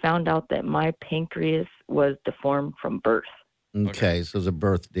time, they found out that my pancreas was deformed from birth. Okay, so it's a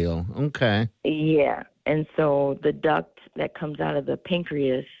birth deal. Okay. Yeah. And so the duct that comes out of the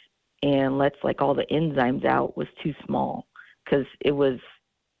pancreas and lets like all the enzymes out was too small because it was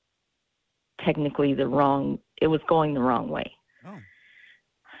technically it was going the wrong way. Oh.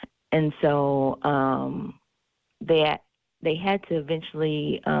 And so they had to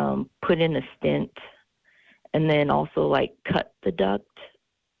eventually put in a stent and then also like cut the duct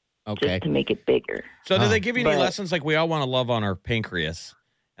Okay. just to make it bigger. So did they give you any But- lessons? Like, we all want to love on our pancreas.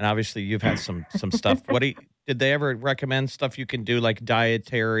 And obviously, you've had some stuff. Did they ever recommend stuff you can do, like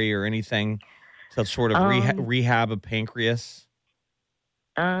dietary or anything, to sort of rehab a pancreas?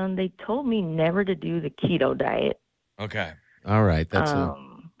 They told me never to do the keto diet. Okay. All right. That's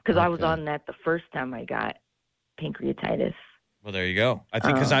because I was on that the first time I got pancreatitis. Well, there you go. I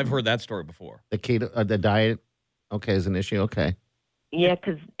think because I've heard that story before. the keto, the diet. Okay, is an issue. Okay. Yeah,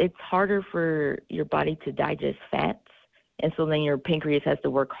 because it's harder for your body to digest fats. And so then your pancreas has to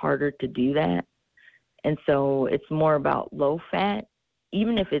work harder to do that. And so it's more about low fat,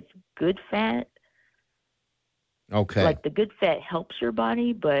 even if it's good fat. Okay. Like the good fat helps your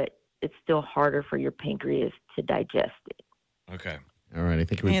body, but it's still harder for your pancreas to digest it. Okay. All right. I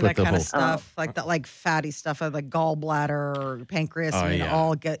think we Any of put that the kind whole of stuff, like that, like fatty stuff, like gallbladder or pancreas. Oh, I mean, yeah.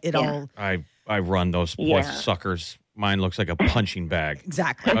 all get it all. I run those poor suckers. Mine looks like a punching bag.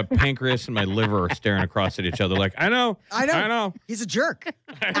 Exactly. My pancreas and my liver are staring across at each other like, I know. He's a jerk.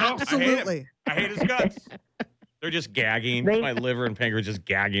 Absolutely. I hate his guts. They're just gagging. My liver and pancreas just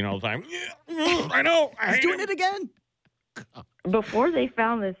gagging all the time. Yeah, I know. He's doing it again. Before they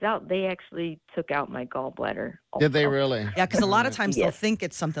found this out, they actually took out my gallbladder. Did they really? Yeah, because a lot of times they'll think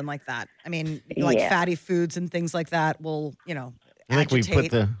it's something like that. I mean, like fatty foods and things like that will, I think we agitate.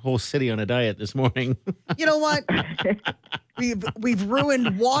 put the whole city on a diet this morning. You know what? We've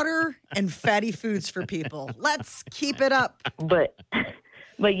ruined water and fatty foods for people. Let's keep it up. But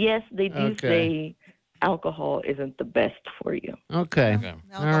yes, they do say alcohol isn't the best for you. Okay.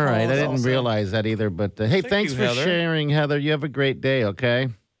 All right. I didn't realize that either. But hey, thanks for sharing, Heather. You have a great day, okay?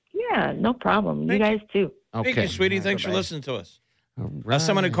 Yeah, no problem. You guys too. Thank you, sweetie. Thanks for listening to us.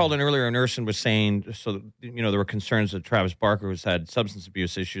 Someone had called in earlier, a nurse, and was saying, there were concerns that Travis Barker, who's had substance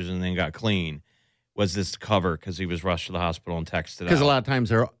abuse issues and then got clean, was this cover because he was rushed to the hospital and texted Because out. a lot of times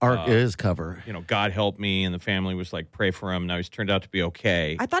their art is cover. God help me, and the family was like, pray for him. Now he's turned out to be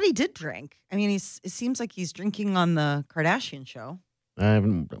okay. I thought he did drink. I mean, it seems like he's drinking on the Kardashian show. I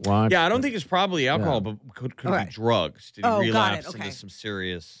haven't watched. Yeah, I don't think it's probably alcohol, but could be drugs. Did he relapse into some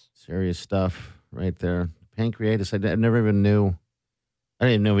serious stuff right there? Pancreatitis. I never even knew. I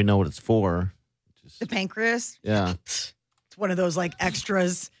didn't even know what it's for. The pancreas? Yeah. It's one of those like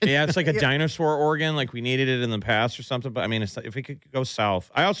extras. Yeah, it's like a dinosaur organ, like we needed it in the past or something. But I mean, if it could go south,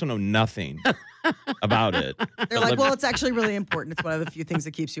 I also know nothing about it. They're like, well, it's actually really important. It's one of the few things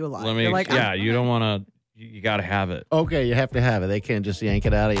that keeps you alive. You're like, you don't want to. You got to have it. Okay, you have to have it. They can't just yank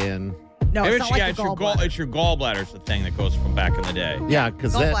it out of you. And no, it's not like it's your gallbladder's the thing that goes from back in the day. Yeah,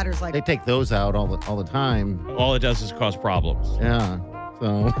 because they take those out all the time. All it does is cause problems. Yeah.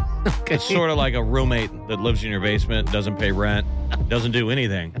 So it's sort of like a roommate that lives in your basement, doesn't pay rent, doesn't do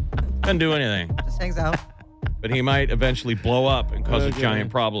anything. Doesn't do anything. Just hangs out. But he might eventually blow up and cause a giant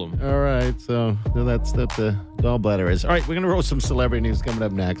problem. All right, so that's the gallbladder is. All right, we're going to roll some celebrity news coming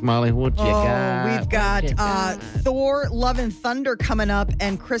up next. Molly, what you got? We've got Thor, Love and Thunder coming up,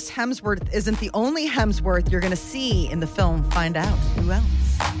 and Chris Hemsworth isn't the only Hemsworth you're going to see in the film. Find out who else.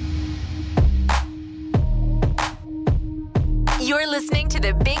 You're listening to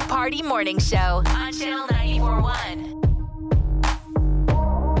the Big Party Morning Show on Channel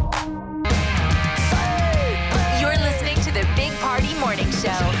 94.1. You're listening to the Big Party Morning Show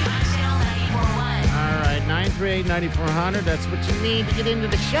on Channel 94.1. All right, 938-9400. That's what you need to get into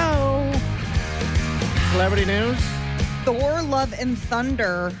the show. Celebrity news. Thor, Love and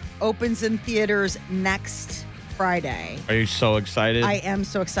Thunder opens in theaters next Friday. Are you so excited? I am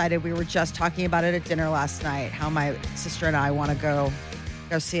so excited. We were just talking about it at dinner last night, how my sister and I want to go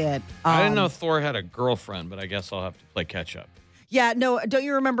see it. I didn't know Thor had a girlfriend, but I guess I'll have to play catch up. Yeah, no, don't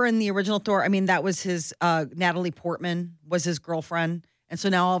you remember in the original Thor? I mean, that was his, Natalie Portman was his girlfriend. And so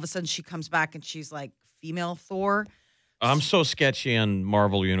now all of a sudden she comes back and she's like female Thor. I'm so sketchy on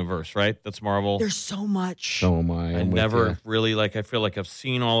Marvel Universe, right? That's Marvel. There's so much. So am I. I never really, I feel like I've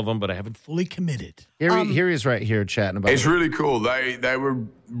seen all of them, but I haven't fully committed. Here he's right here chatting about It's really cool. They were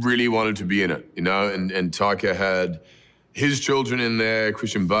really wanted to be in it, and Taika had his children in there.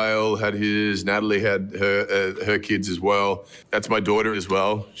 Christian Bale had his. Natalie had her kids as well. That's my daughter as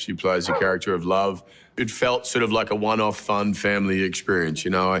well. She plays the character of Love. It felt sort of like a one-off fun family experience,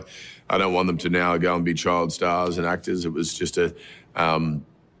 I don't want them to now go and be child stars and actors. It was just a,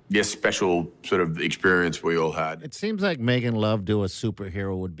 special sort of experience we all had. It seems like making Love do a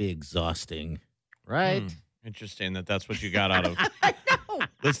superhero would be exhausting, right? Interesting that's what you got out of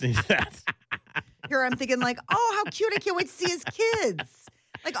listening to that. Here I'm thinking like, oh, how cute. I can't wait to see his kids.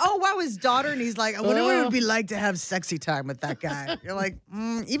 Like, oh, wow, his daughter. And he's like, I wonder what it would be like to have sexy time with that guy. You're like,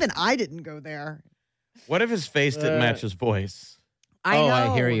 even I didn't go there. What if his face didn't match his voice? I know.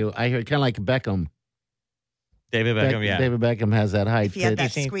 I hear you. I hear kind of like Beckham. David Beckham, yeah. David Beckham has that high If he had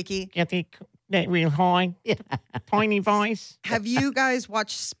that pitch. squeaky. Get that real high, tiny voice. Have you guys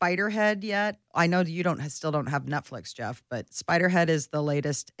watched Spiderhead yet? I know you still don't have Netflix, Jeff, but Spiderhead is the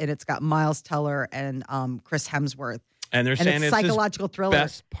latest, and it's got Miles Teller and Chris Hemsworth. And they're saying it's psychological his thriller.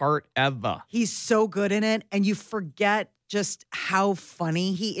 best part ever. He's so good in it, and you forget just how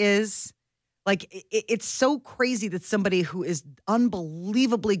funny he is. Like, it's so crazy that somebody who is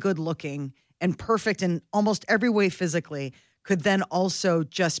unbelievably good looking and perfect in almost every way physically could then also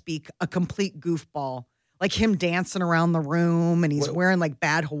just be a complete goofball. Like him dancing around the room, and he's wearing like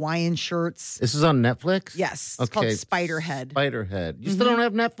bad Hawaiian shirts. This is on Netflix? Yes. It's called Spiderhead. Spiderhead. You still don't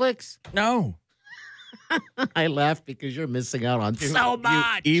have Netflix? No. I laughed because you're missing out on so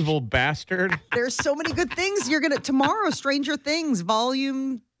much. You evil bastard. There's so many good things. You're going to, tomorrow, Stranger Things,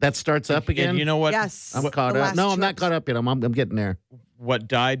 volume. That starts up again? And you know what? Yes. I'm caught up. No, I'm not caught up yet. I'm getting there. What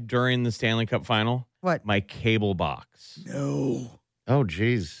died during the Stanley Cup final? What? My cable box. No. Oh,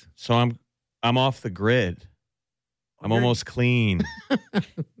 geez. So I'm off the grid. I'm almost clean.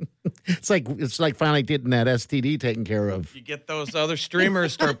 It's like finally getting that STD taken care of. You get those other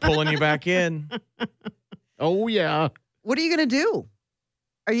streamers start pulling you back in. Oh, yeah. What are you going to do?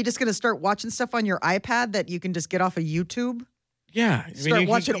 Are you just going to start watching stuff on your iPad that you can just get off of YouTube? Yeah. Start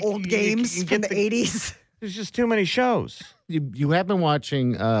watching old games from the 80s? There's just too many shows. You have been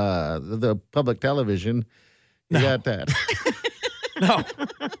watching the public television. You got that. No.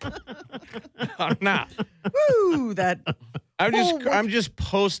 I'm not. Woo, that. I'm just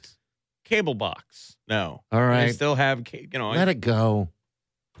post cable box. No. All right. I still have, Let it go.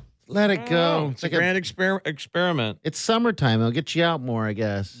 Let it go. It's like a grand experiment. It's summertime. It'll get you out more, I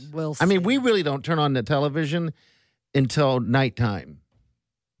guess. We'll I mean, we really don't turn on the television until nighttime.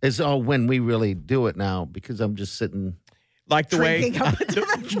 Is all when we really do it now because I'm just sitting. Like the drinking way,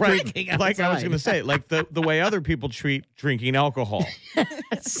 drinking like I was outside. going to say, like the way other people treat drinking alcohol,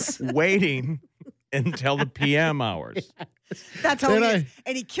 waiting until the PM hours. That's how he is.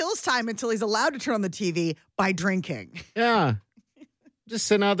 And he kills time until he's allowed to turn on the TV by drinking. Yeah, just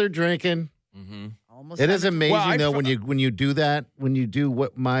sitting out there drinking. Mm-hmm. Almost. It is amazing Well, though when you do that, when you do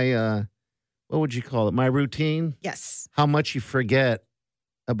what my what would you call it? My routine. Yes. How much you forget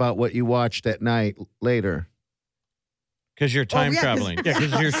about what you watched at night later. Because you're time yeah, traveling. Yeah,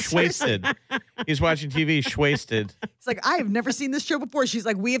 because you're wasted. He's watching TV, wasted. It's like, I have never seen this show before. She's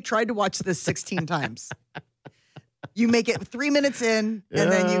like, we have tried to watch this 16 times. You make it 3 minutes in,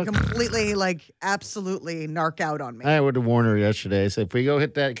 and then you completely, absolutely narc out on me. I would have warned her yesterday. I said, if we go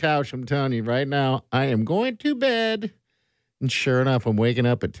hit that couch, I'm telling you right now, I am going to bed. And sure enough, I'm waking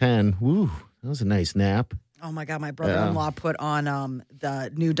up at 10. Woo, that was a nice nap. Oh, my God. My brother-in-law put on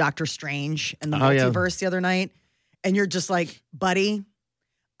the new Doctor Strange and the Oh, yeah. multiverse the other night. And you're just like, buddy,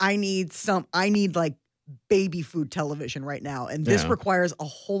 I need baby food television right now. And this requires a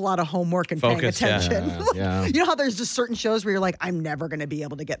whole lot of homework and Focus, paying attention. Yeah. You know how there's just certain shows where you're like, I'm never going to be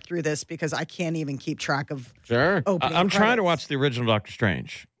able to get through this because I can't even keep track of Sure. opening I'm trying to credits. watch the original Doctor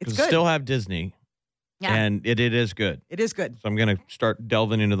Strange. It's Because good. still have Disney. Yeah. And it is good. It is good. So I'm going to start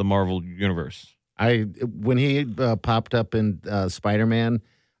delving into the Marvel universe. When he popped up in Spider-Man,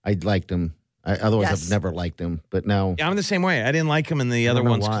 I liked him. Otherwise, Yes. I've never liked him. But now, Yeah, I'm the same way. I didn't like him in the I other don't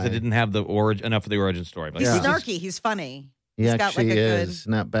know ones because why. they didn't have the enough of the origin story. But He's this is- snarky. He's funny. he He's got actually like a good. is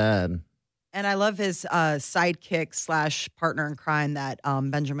not bad. And I love his sidekick / partner in crime, that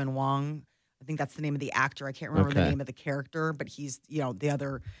Benjamin Wong. I think that's the name of the actor. I can't remember the Okay. name of the character, but he's, the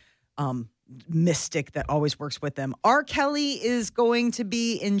other mystic that always works with them. R. Kelly is going to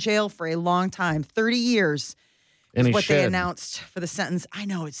be in jail for a long time, 30 years And is he what they should. announced for the sentence. I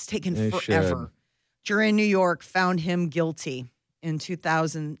know, it's taken He forever. should. Jury in New York found him guilty in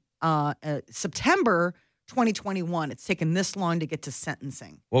September 2021. It's taken this long to get to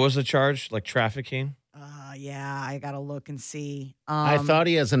sentencing. What was the charge? Like trafficking? Yeah, I got to look and see. I thought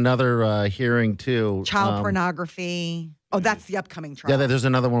he has another hearing, too. Child pornography. Oh, that's the upcoming trial. Yeah, there's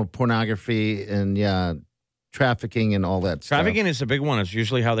another one with pornography and, trafficking and all that Trafficking is a big one. It's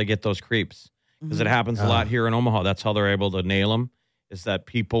usually how they get those creeps because it happens a lot here in Omaha. That's how they're able to nail them. Is that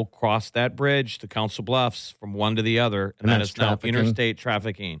people cross that bridge to Council Bluffs from one to the other, and that that's is now trafficking? interstate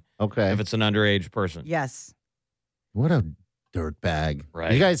trafficking. Okay. If it's an underage person. Yes. What a dirtbag.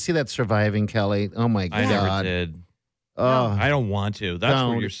 Right. You guys see that Surviving, Kelly? Oh, my I God. never did. Oh, I don't want to. That's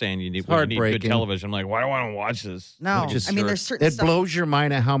Don't. what you're saying. You need, It's when you need good heartbreaking. television. I'm like, why do I want to watch this? No. Just- I mean, there's certain It stuff. blows your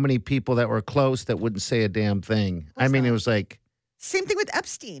mind at how many people that were close that wouldn't say a damn thing. I mean, it was like, Same thing with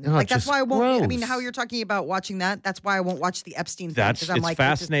Epstein. Oh, Like, that's just why I won't. I gross. mean, how you're talking about watching that, that's why I won't watch the Epstein thing. That's 'cause I'm it's like,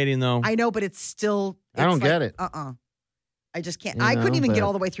 fascinating though. I know, but it's still. I don't it's like, get it. I just can't. You I couldn't know, even get but-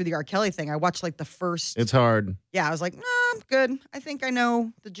 all the way through the R. Kelly thing. I watched like the first. It's hard. Yeah, I was like, I'm good. I think I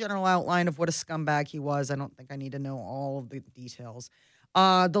know the general outline of what a scumbag he was. I don't think I need to know all of the details.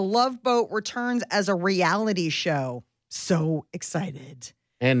 The Love Boat returns as a reality show. So excited.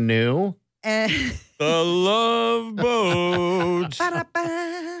 And new. And The Love Boat.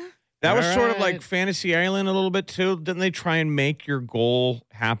 That was sort of like Fantasy Island a little bit too. Didn't they try and make your goal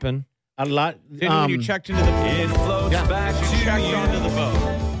happen? A lot. When you checked into the It floats back as you to checked you. onto the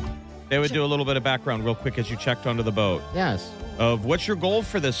boat, they would do a little bit of background real quick as you checked onto the boat. Yes. Of what's your goal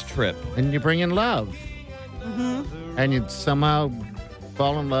for this trip? And you bring in love. Mm-hmm. And you somehow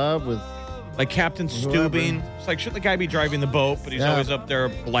fall in love with. Like Captain Stubing. It's like, should the guy be driving the boat? But he's Yeah. always up there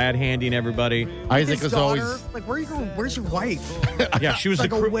glad-handing everybody. Isaac his was daughter, always. like, where's your wife? Yeah, she was like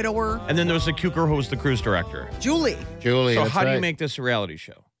the a widower. And then there was the Cuker who was the cruise director. Julie. Julie. So that's how do you right. make this a reality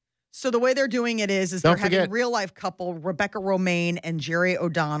show? So the way they're doing it is Don't they're having forget- real life couple Rebecca Romaine and Jerry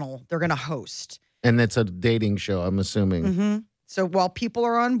O'Donnell. They're going to host. And it's a dating show, I'm assuming. Mm-hmm. So while people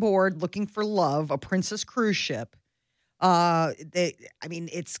are on board looking for love, a Princess cruise ship,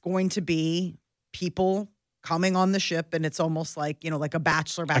 it's going to be people coming on the ship, and it's almost like like a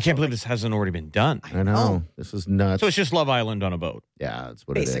bachelor. I can't believe this hasn't already been done. I know. This is nuts. So it's just Love Island on a boat. Yeah, that's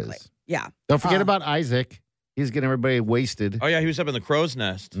what Basically. it is. Yeah. Don't forget about Isaac. He's getting everybody wasted. Oh, yeah, he was up in the crow's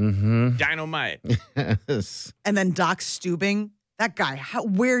nest. Mm-hmm. Dynamite. Yes. And then Doc Stubing, that guy.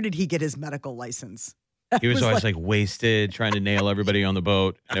 Where did he get his medical license? He was always like wasted, trying to nail everybody on the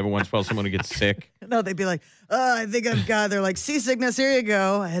boat. And every once in a while, someone would get sick. No, they'd be like, I think I've got. They're like, seasickness. Here you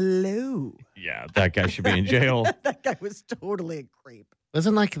go. Hello. Yeah, that guy should be in jail. That guy was totally a creep.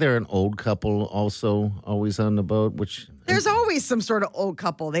 Wasn't like they're an old couple also always on the boat, which There's always some sort of old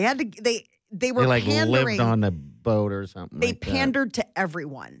couple. They had to. They were they like pandering. lived on the boat or something. They like that. pandered to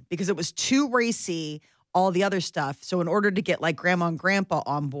everyone because it was too racy, all the other stuff. So in order to get like grandma and grandpa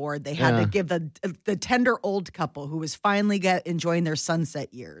on board, they had Yeah. to give the tender old couple who was finally enjoying their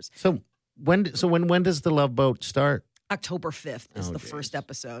sunset years. So when does the Love Boat start? October 5th is Oh, the geez. first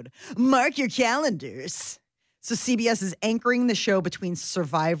episode. Mark your calendars. So CBS is anchoring the show between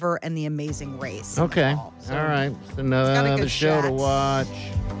Survivor and The Amazing Race. in the Okay. fall. So All right. It's got a another good show to shot. watch.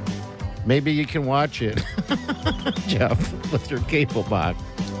 Maybe you can watch it, Jeff, with your cable box.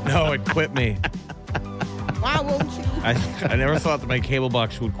 No, it quit me. Why won't you? I never thought that my cable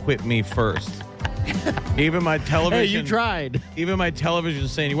box would quit me first. Even my television. Hey, you tried. Even my television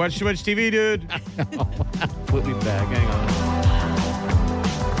is saying, you watch too much TV, dude. We'll be back. Hang on.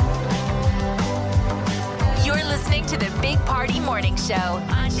 You're listening to the Big Party Morning Show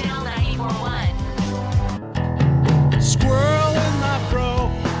on Channel 94.1. Squirrel in my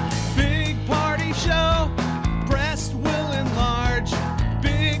fro. Big party show. Breast will enlarge.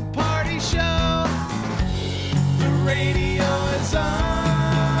 Big party show. The radio is on.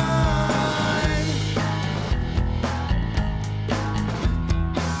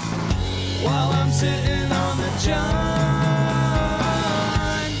 While I'm sitting on the john.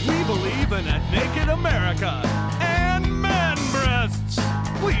 We believe in a naked America and man breasts.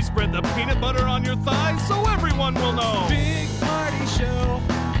 Please spread the peanut butter on your thighs so everyone will know. Big party show.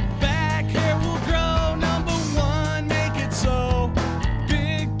 Back hair will grow. Number one, make it so.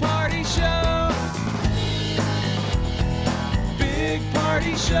 Big party show. Big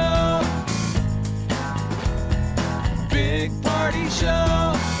party show. Big party show.